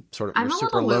sort of, you're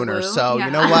super lunar. So you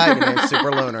know what? You're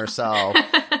super lunar. So,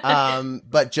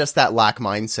 but just that lack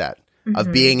mindset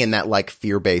of being in that like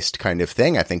fear-based kind of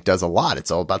thing, I think does a lot. It's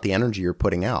all about the energy you're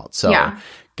putting out. So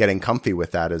getting comfy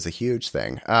with that is a huge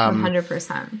thing.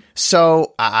 100%.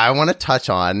 So I want to touch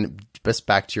on just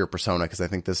back to your persona, because I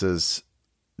think this is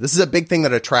a big thing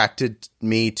that attracted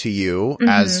me to you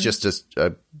as just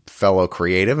a fellow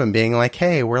creative, and being like,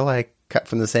 hey, we're like cut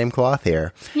from the same cloth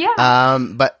here. Yeah.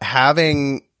 But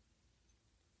having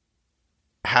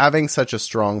such a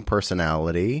strong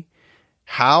personality,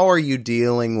 how are you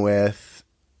dealing with,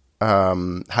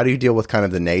 how do you deal with kind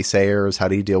of the naysayers? How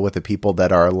do you deal with the people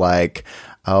that are like,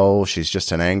 oh, she's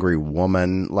just an angry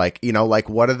woman? Like, like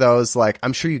what are those, like,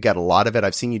 I'm sure you get a lot of it.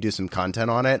 I've seen you do some content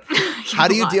on it. How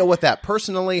do you deal with that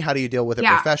personally? How do you deal with it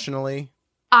professionally?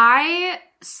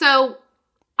 So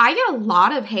I get a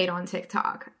lot of hate on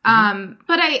TikTok.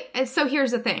 So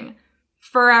here's the thing.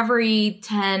 For every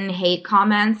 10 hate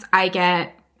comments, I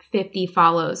get 50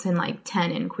 follows and like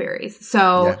 10 inquiries.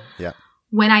 So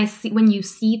when you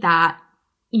see that,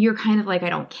 you're kind of like, I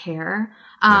don't care.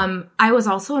 I was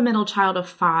also a middle child of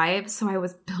 5, so I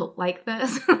was built like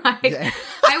this. I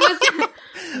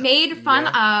was made fun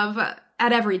of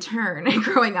at every turn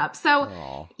growing up.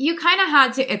 So you kind of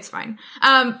had to, it's fine.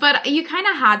 But you kind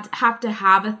of have to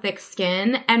have a thick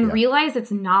skin and realize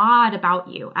it's not about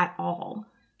you at all.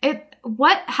 And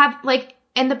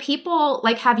the people,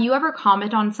 like, have you ever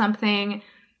commented on something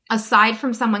aside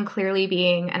from someone clearly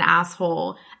being an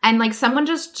asshole and like someone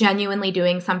just genuinely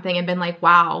doing something and been like,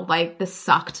 wow, like this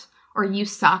sucked, or you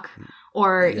suck,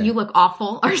 or you look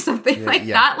awful, or something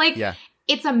that? Like,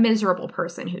 it's a miserable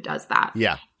person who does that.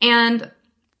 Yeah. And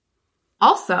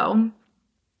also,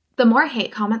 the more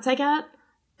hate comments I get,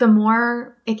 the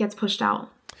more it gets pushed out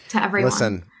to everyone.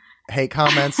 Listen, hate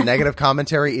comments, negative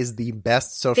commentary is the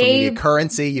best social media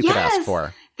currency you could ask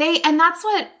for. And that's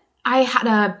what I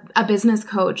had a business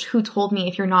coach who told me,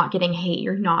 if you're not getting hate,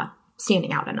 you're not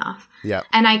standing out enough. Yeah.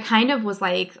 And I kind of was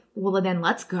like, well, then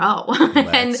let's go.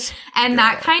 And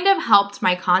that kind of helped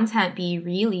my content be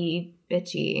really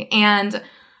bitchy. And,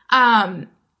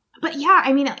 but yeah,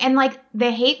 I mean, and like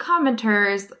the hate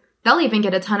commenters, they'll even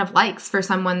get a ton of likes for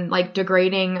someone like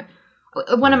degrading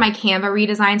one of my Canva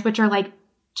redesigns, which are like,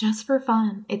 just for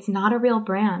fun. It's not a real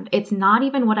brand. It's not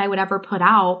even what I would ever put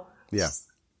out. Yeah.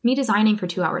 Me designing for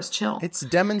 2 hours chill. It's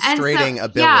demonstrating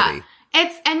ability.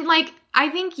 Yeah, and like, I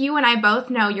think you and I both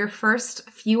know your first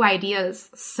few ideas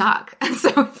suck. So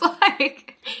it's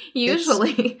like,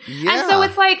 usually. And so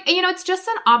it's like, it's just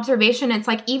an observation. It's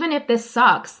like, even if this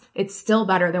sucks, it's still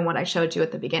better than what I showed you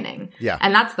at the beginning. Yeah.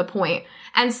 And that's the point.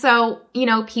 And so,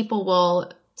 people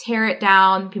will tear it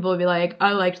down. People will be like,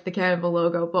 I liked the Canva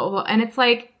logo, blah, blah, blah. And it's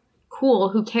like, cool,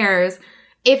 who cares?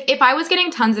 If I was getting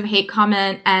tons of hate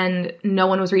comment and no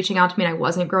one was reaching out to me and I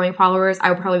wasn't growing followers, I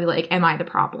would probably be like, am I the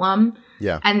problem?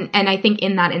 Yeah. And I think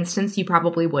in that instance, you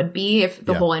probably would be if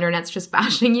the whole internet's just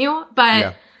bashing you.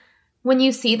 But when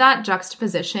you see that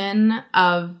juxtaposition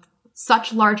of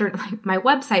such larger, like my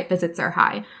website visits are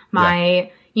high.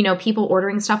 My, people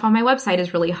ordering stuff on my website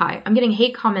is really high. I'm getting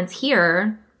hate comments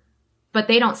here, but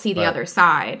they don't see the other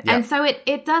side. And so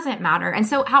it doesn't matter. And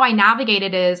so how I navigate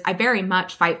it is I very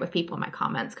much fight with people in my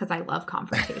comments because I love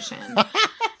confrontation.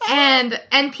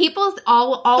 and people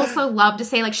also love to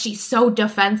say, like, she's so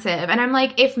defensive. And I'm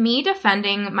like, if me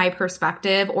defending my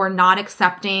perspective or not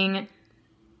accepting,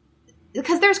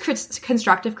 because there's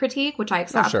constructive critique, which I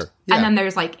accept. Oh, sure. Yeah. And then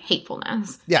there's like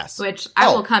hatefulness. Yes. Which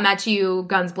I will come at you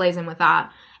guns blazing with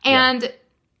that. And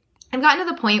I've gotten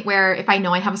to the point where if I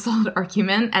know I have a solid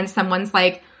argument and someone's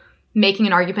like making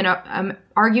an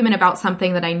argument about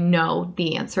something that I know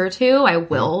the answer to, I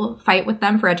will fight with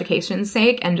them for education's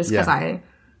sake and just because I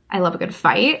love a good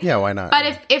fight. Yeah, why not?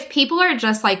 But if people are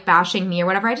just like bashing me or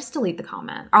whatever, I just delete the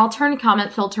comment. I'll turn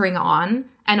comment filtering on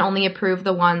and only approve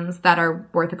the ones that are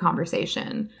worth a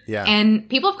conversation. Yeah. And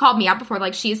people have called me out before,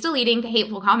 like, she's deleting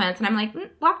hateful comments. And I'm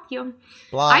like, block you.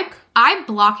 Block. I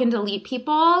block and delete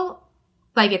people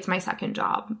like it's my second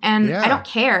job. And I don't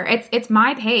care. It's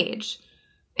my page.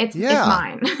 It's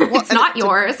mine. Well, it's not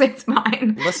yours. It's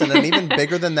mine. Listen, and even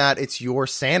bigger than that, it's your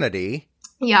sanity.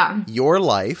 Yeah. Your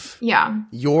life. Yeah.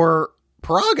 Your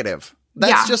prerogative.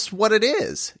 That's just what it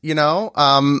is,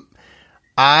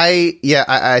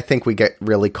 I think we get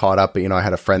really caught up. I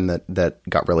had a friend that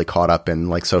got really caught up in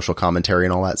like social commentary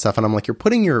and all that stuff. And I'm like, you're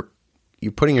putting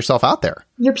yourself out there.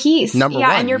 Your piece. Number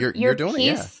one. And you're doing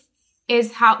piece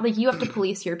is how, like, you have to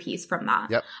police your piece from that.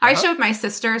 Yep. I showed my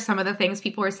sister some of the things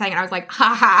people were saying and I was like,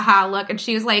 ha ha ha, look. And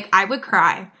she was like, I would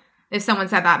cry if someone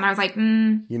said that. And I was like,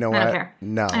 you know what? I don't care.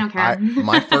 No. I don't care.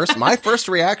 My first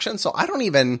reaction, so I don't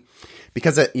even,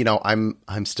 because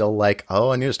I'm still like,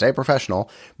 oh, I need to stay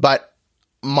professional. But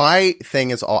my thing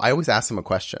is I always ask them a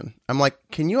question. I'm like,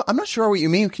 I'm not sure what you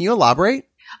mean. Can you elaborate?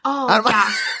 Oh, yeah.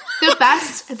 The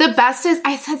best is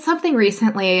I said something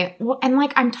recently and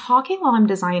like I'm talking while I'm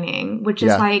designing, which is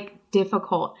like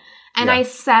difficult. And I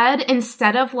said,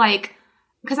 instead of like,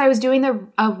 because I was doing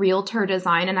a realtor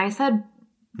design and I said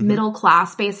middle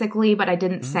class basically, but I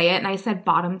didn't say it. And I said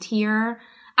bottom tier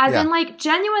as in like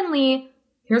genuinely,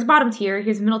 here's bottom tier,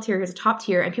 here's middle tier, here's a top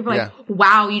tier. And people are like,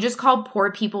 wow, you just called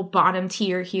poor people bottom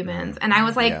tier humans. And I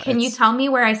was like, can you tell me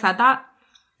where I said that?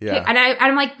 Yeah. And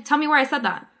I'm like, tell me where I said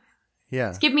that. Yeah.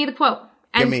 Just give me the quote.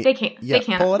 And they can't. Yeah, they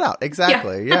can't. Pull it out.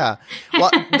 Exactly. Yeah. Well,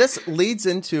 this leads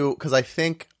into, because I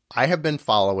think I have been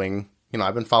following,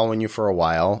 I've been following you for a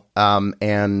while.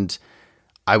 And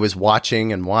I was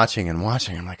watching and watching and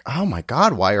watching. I'm like, oh my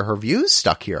God, why are her views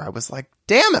stuck here? I was like,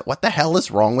 damn it, what the hell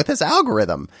is wrong with this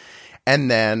algorithm?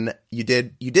 And then you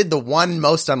did the one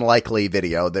most unlikely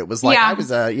video that was like, I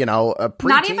was a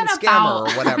preteen scammer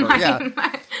or whatever.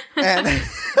 And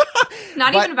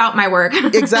not even about my work.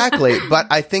 Exactly. But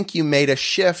I think you made a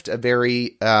shift, a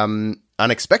very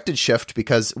unexpected shift,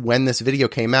 because when this video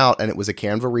came out, and it was a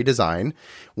Canva redesign,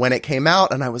 when it came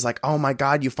out and I was like, oh my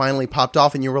God, you finally popped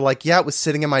off, and you were like, yeah, it was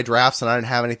sitting in my drafts and I didn't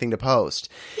have anything to post.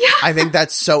 Yeah. I think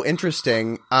that's so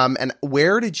interesting. And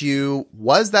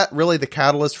was that really the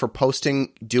catalyst for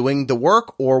doing the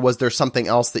work, or was there something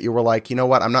else that you were like, you know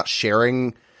what, I'm not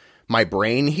sharing my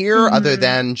brain here other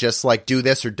than just like do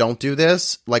this or don't do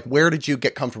this? Like, where did you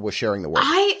get comfortable with sharing the work?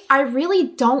 I really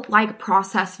don't like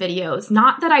process videos.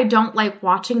 Not that I don't like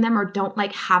watching them or don't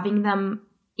like having them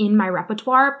in my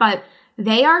repertoire, but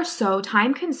they are so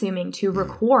time consuming to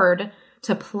record,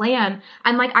 to plan.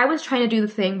 And like, I was trying to do the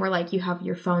thing where like you have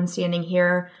your phone standing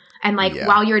here and like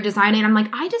while you're designing, I'm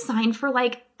like, I designed for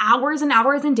like hours and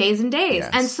hours and days and days.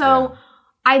 Yes, and so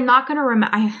I'm not going to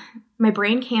remember. My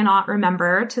brain cannot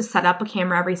remember to set up a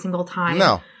camera every single time.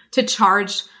 No. To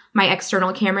charge my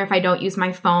external camera if I don't use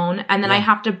my phone. And then I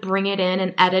have to bring it in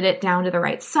and edit it down to the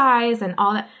right size and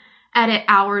all that. Edit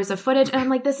hours of footage. And I'm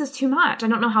like, this is too much. I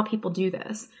don't know how people do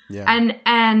this. Yeah.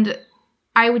 And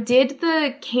I did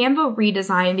the Canva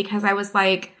redesign because I was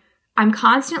like, I'm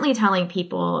constantly telling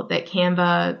people that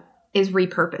Canva is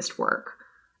repurposed work.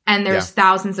 And there's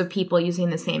thousands of people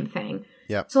using the same thing.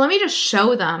 Yep. So let me just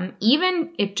show them,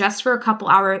 even if just for a couple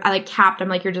hours, I like capped, I'm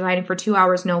like, you're designing for 2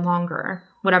 hours, no longer.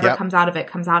 Whatever comes out of it,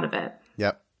 comes out of it.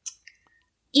 Yep.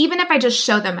 Even if I just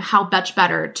show them how much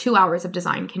better 2 hours of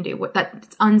design can do,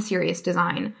 that's unserious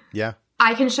design. Yeah.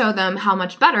 I can show them how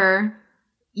much better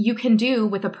you can do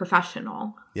with a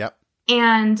professional. Yep.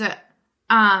 And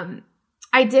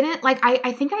I didn't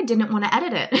I think I didn't want to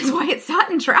edit it. That's why it sat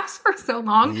in drafts for so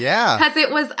long. Yeah. Because it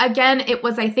was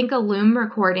I think a Loom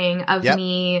recording of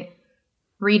me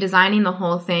redesigning the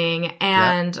whole thing.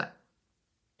 And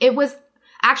it was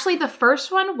actually, the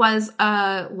first one was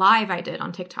a live I did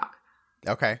on TikTok.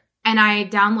 Okay. And I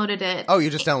downloaded it. Oh, you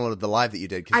just downloaded the live that you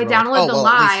did. I downloaded the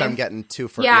live. At least I'm getting two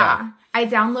for I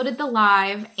downloaded the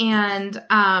live, and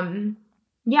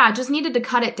I just needed to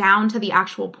cut it down to the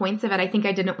actual points of it. I think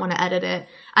I didn't want to edit it.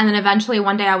 And then eventually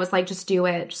one day I was like, just do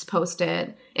it, just post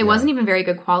it. It wasn't even very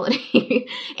good quality.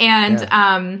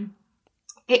 And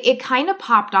it kind of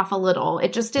popped off a little.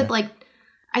 It just did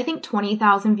I think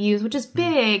 20,000 views, which is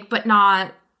big, but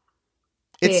not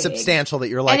big. It's substantial that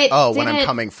you're like, when I'm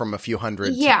coming from a few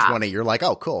hundred to 20, you're like,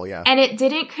 oh, cool, yeah. And it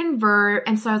didn't convert,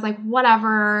 and so I was like,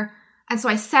 whatever. And so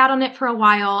I sat on it for a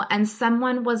while, and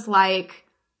someone was like,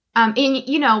 my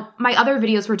other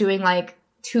videos were doing like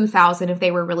 2,000 if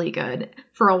they were really good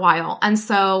for a while. And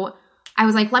so I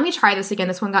was like, let me try this again.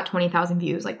 This one got 20,000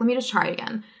 views. Like, let me just try it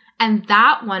again. And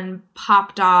that one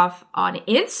popped off on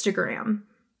Instagram.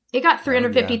 It got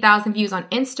 350,000 views on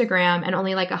Instagram and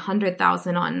only like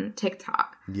 100,000 on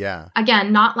TikTok. Yeah.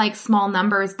 Again, not like small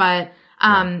numbers, but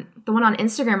the one on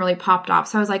Instagram really popped off.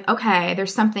 So I was like, okay,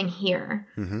 there's something here.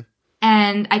 Mm-hmm.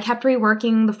 And I kept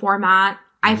reworking the format.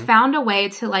 I found a way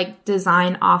to like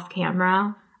design off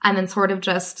camera and then sort of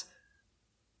just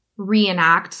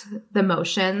reenact the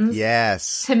motions.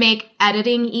 Yes. To make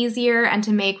editing easier and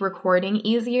to make recording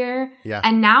easier. Yeah.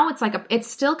 And now it's like it's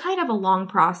still kind of a long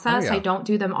process. I don't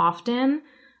do them often.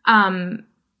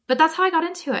 But that's how I got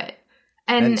into it.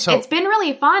 And so, it's been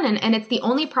really fun, and it's the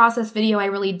only process video I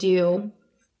really do.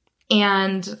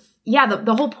 And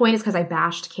the whole point is because I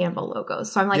bashed Canva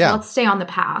logos. So I'm like, let's stay on the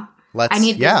path.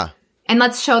 And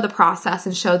let's show the process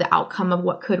and show the outcome of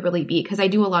what could really be, because I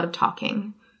do a lot of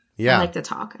talking. Yeah. I like to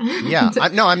talk.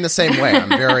 I'm the same way. I'm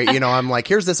very, I'm like,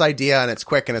 here's this idea and it's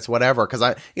quick and it's whatever.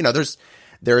 Because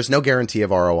there is no guarantee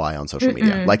of ROI on social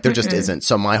media. Like there just isn't.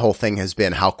 So my whole thing has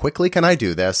been, how quickly can I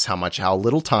do this? How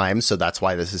little time? So that's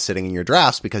why this is sitting in your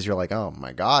drafts, because you're like, oh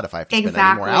my God, if I have to spend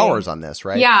any more hours on this,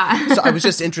 right? Yeah. So I was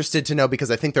just interested to know,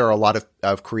 because I think there are a lot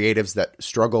of creatives that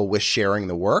struggle with sharing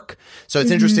the work. So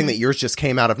it's interesting that yours just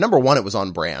came out of, number one, it was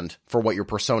on brand for what your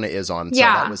persona is on. So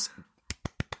that was...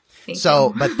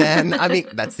 But then, I mean,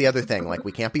 that's the other thing. Like,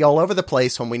 we can't be all over the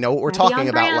place when we know what we're talking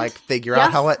about. Like, figure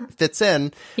out how it fits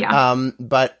in. Yeah.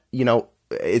 But,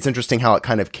 it's interesting how it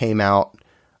kind of came out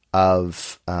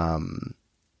of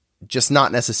just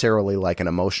not necessarily like an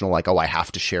emotional, like, oh, I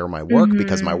have to share my work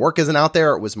because my work isn't out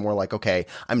there. It was more like, okay,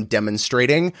 I'm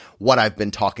demonstrating what I've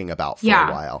been talking about for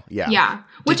a while. Yeah. Yeah.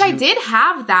 Which I did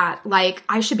have that, like,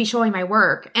 I should be showing my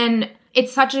work. And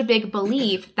it's such a big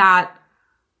belief that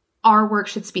our work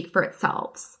should speak for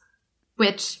itself,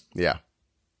 which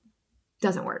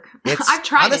doesn't work. I've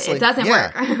tried honestly, it doesn't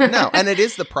work. No, and it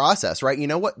is the process, right? You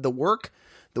know what? The work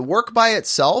by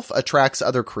itself attracts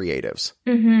other creatives.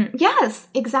 Mm-hmm. Yes,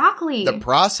 exactly. The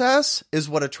process is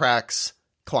what attracts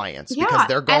clients, because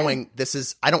they're going,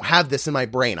 I don't have this in my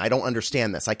brain. I don't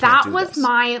understand this. I can't do this. That was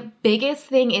my biggest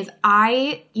thing is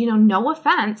no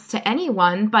offense to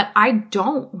anyone, but I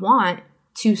don't want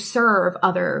to serve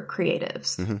other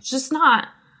creatives. It's just not.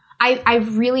 I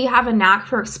really have a knack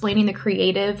for explaining the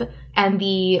creative and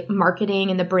the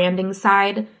marketing and the branding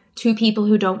side to people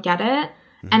who don't get it.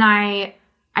 And I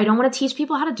don't want to teach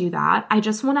people how to do that. I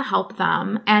just want to help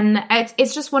them. And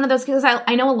it's just one of those, because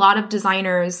I know a lot of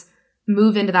designers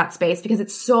move into that space because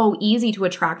it's so easy to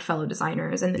attract fellow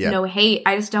designers and no hate.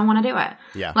 I just don't want to do it.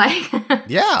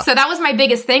 Yeah. So that was my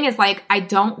biggest thing, is like, I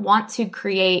don't want to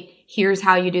create, here's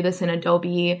how you do this in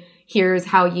Adobe. Here's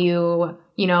how you,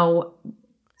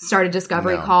 start a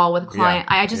discovery call with a client.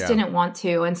 I just didn't want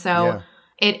to. And so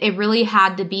it really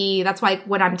had to be, that's why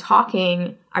when I'm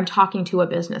talking to a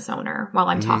business owner while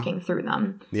I'm talking through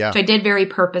them, which I did very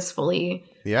purposefully,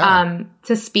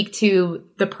 to speak to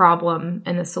the problem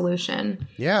and the solution.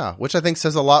 Yeah. Which I think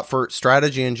says a lot for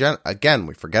strategy and again,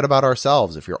 we forget about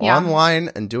ourselves. If you're online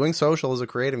and doing social as a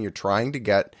creative, you're trying to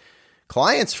get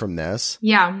clients from this.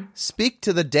 Yeah. Speak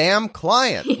to the damn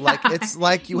client. Yeah. Like, it's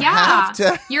like you have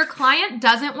to. Your client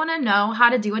doesn't want to know how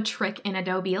to do a trick in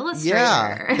Adobe Illustrator.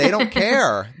 Yeah. They don't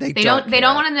care. They don't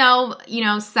want to know,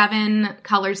 7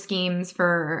 color schemes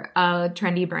for a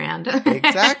trendy brand.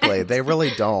 Exactly. They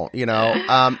really don't,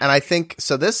 And I think,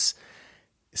 so this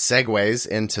segues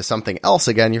into something else.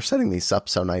 Again, you're setting these up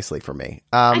so nicely for me.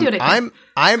 I do it again.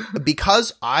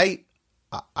 Because I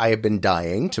have been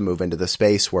dying to move into the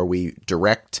space where we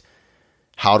direct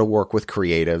how to work with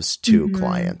creatives to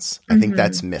clients. I think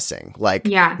that's missing. Like,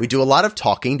 we do a lot of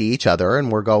talking to each other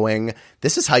and we're going,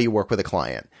 this is how you work with a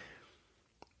client.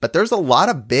 But there's a lot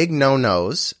of big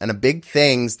no-nos and big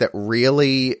things that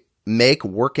really make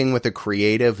working with a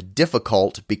creative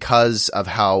difficult because of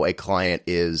how a client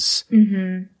is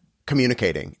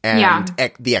communicating and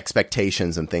the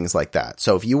expectations and things like that.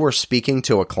 So if you were speaking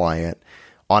to a client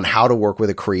on how to work with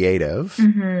a creative,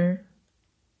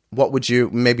 what would you,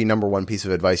 maybe number one piece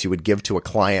of advice you would give to a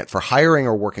client for hiring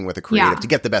or working with a creative to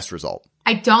get the best result?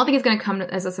 I don't think it's going to come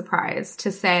as a surprise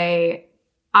to say,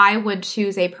 I would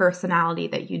choose a personality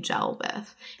that you gel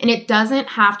with. And it doesn't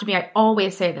have to be, I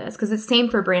always say this, because it's same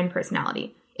for brand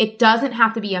personality. It doesn't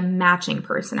have to be a matching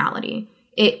personality.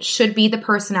 It should be the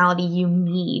personality you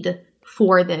need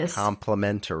for this.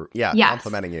 Complimenting you. Yeah.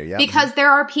 Because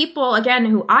there are people, again,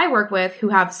 who I work with who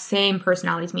have same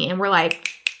personality as me. And we're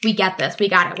like, we get this. We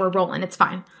got it. We're rolling. It's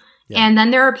fine. Yeah. And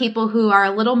then there are people who are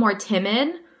a little more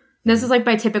timid. This is like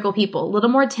by typical people, a little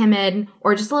more timid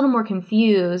or just a little more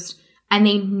confused. And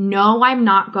they know I'm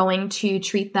not going to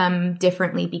treat them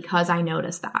differently because I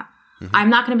noticed that. I'm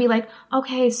not going to be like,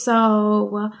 okay,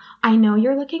 so I know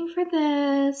you're looking for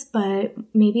this, but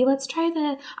maybe let's try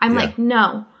this. I'm like,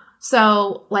 no.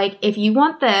 So like, if you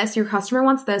want this, your customer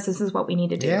wants this is what we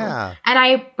need to do. Yeah. And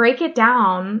I break it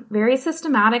down very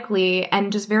systematically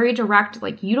and just very direct.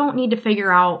 Like, you don't need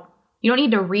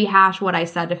to rehash what I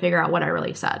said to figure out what I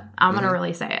really said. I'm going to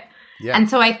really say it. Yeah. And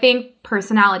so I think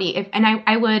personality,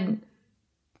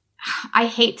 I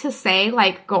hate to say,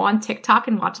 like, go on TikTok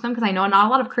and watch them because I know not a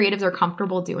lot of creatives are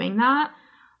comfortable doing that,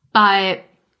 but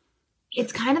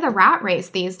it's kind of the rat race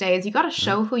these days. You got to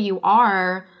show who you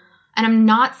are. And I'm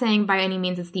not saying by any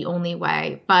means it's the only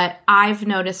way, but I've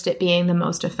noticed it being the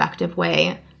most effective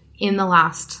way in the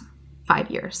last 5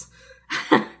 years.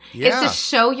 It's to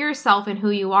show yourself and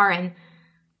who you are. And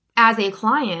as a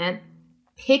client,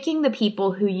 picking the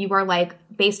people who you are like,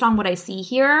 based on what I see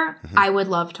here, I would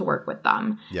love to work with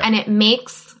them. Yeah. And it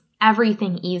makes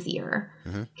everything easier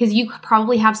because you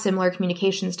probably have similar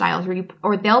communication styles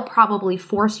or they'll probably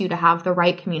force you to have the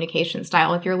right communication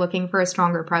style if you're looking for a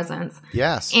stronger presence.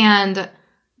 Yes. And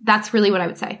that's really what I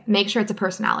would say. Make sure it's a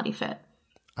personality fit.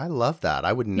 I love that.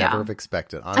 I would never have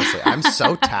expected, honestly. I'm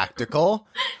so tactical.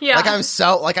 I'm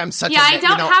such I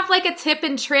don't have like a tip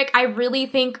and trick. I really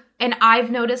think, and I've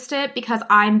noticed it because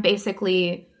I'm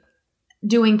basically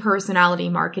doing personality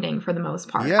marketing for the most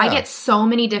part. Yeah. I get so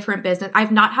many different business.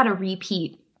 I've not had a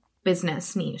repeat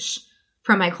business niche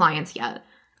from my clients yet.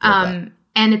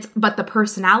 But the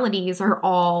personalities are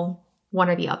all one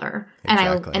or the other.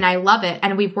 Exactly. And I love it.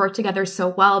 And we've worked together so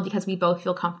well because we both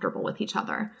feel comfortable with each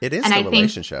other. It is the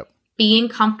relationship. Being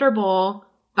comfortable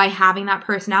by having that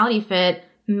personality fit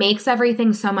makes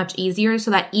everything so much easier so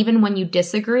that even when you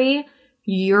disagree,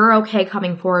 you're okay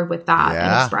coming forward with that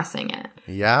and expressing it.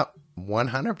 Yeah.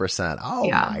 100%. Oh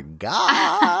my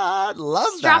God.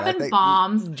 Love that. Dropping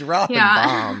bombs.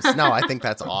 No, I think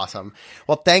that's awesome.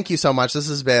 Well, thank you so much. This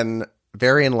has been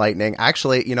very enlightening.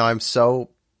 Actually, I'm so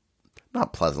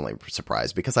not pleasantly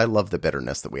surprised because I love the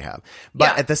bitterness that we have.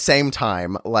 But at the same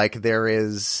time, like there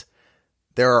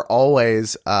are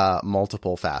always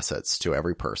multiple facets to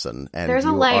every person. And there's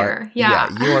a layer.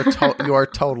 You are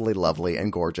totally lovely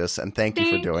and gorgeous. And thank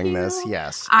you for doing this.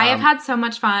 Yes. I have had so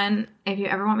much fun. If you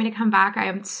ever want me to come back, I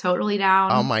am totally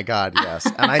down. Oh my God, yes.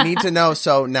 And I need to know,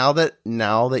 so now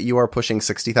that you are pushing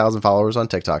 60,000 followers on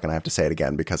TikTok, and I have to say it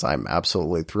again because I'm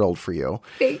absolutely thrilled for you.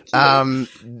 Thank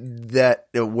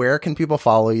you. Where can people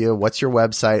follow you? What's your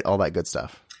website? All that good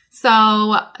stuff.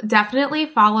 So definitely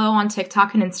follow on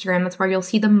TikTok and Instagram. That's where you'll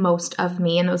see the most of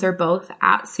me. And those are both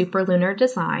at Superlunar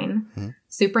Design.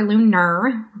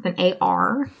 Superlunar with an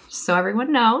AR, so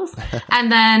everyone knows.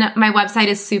 And then my website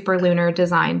is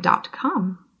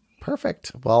superlunardesign.com.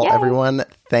 Perfect. Well, everyone,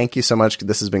 thank you so much.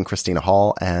 This has been Christina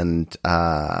Hall. And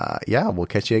we'll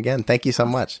catch you again. Thank you so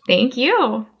much. Thank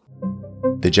you.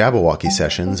 The Jabberwocky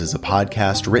Sessions is a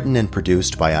podcast written and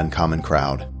produced by Uncommon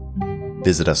Crowd.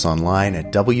 Visit us online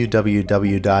at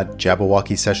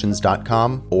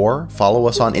www.jabberwockysessions.com or follow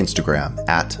us on Instagram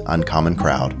at Uncommon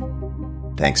Crowd.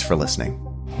 Thanks for listening.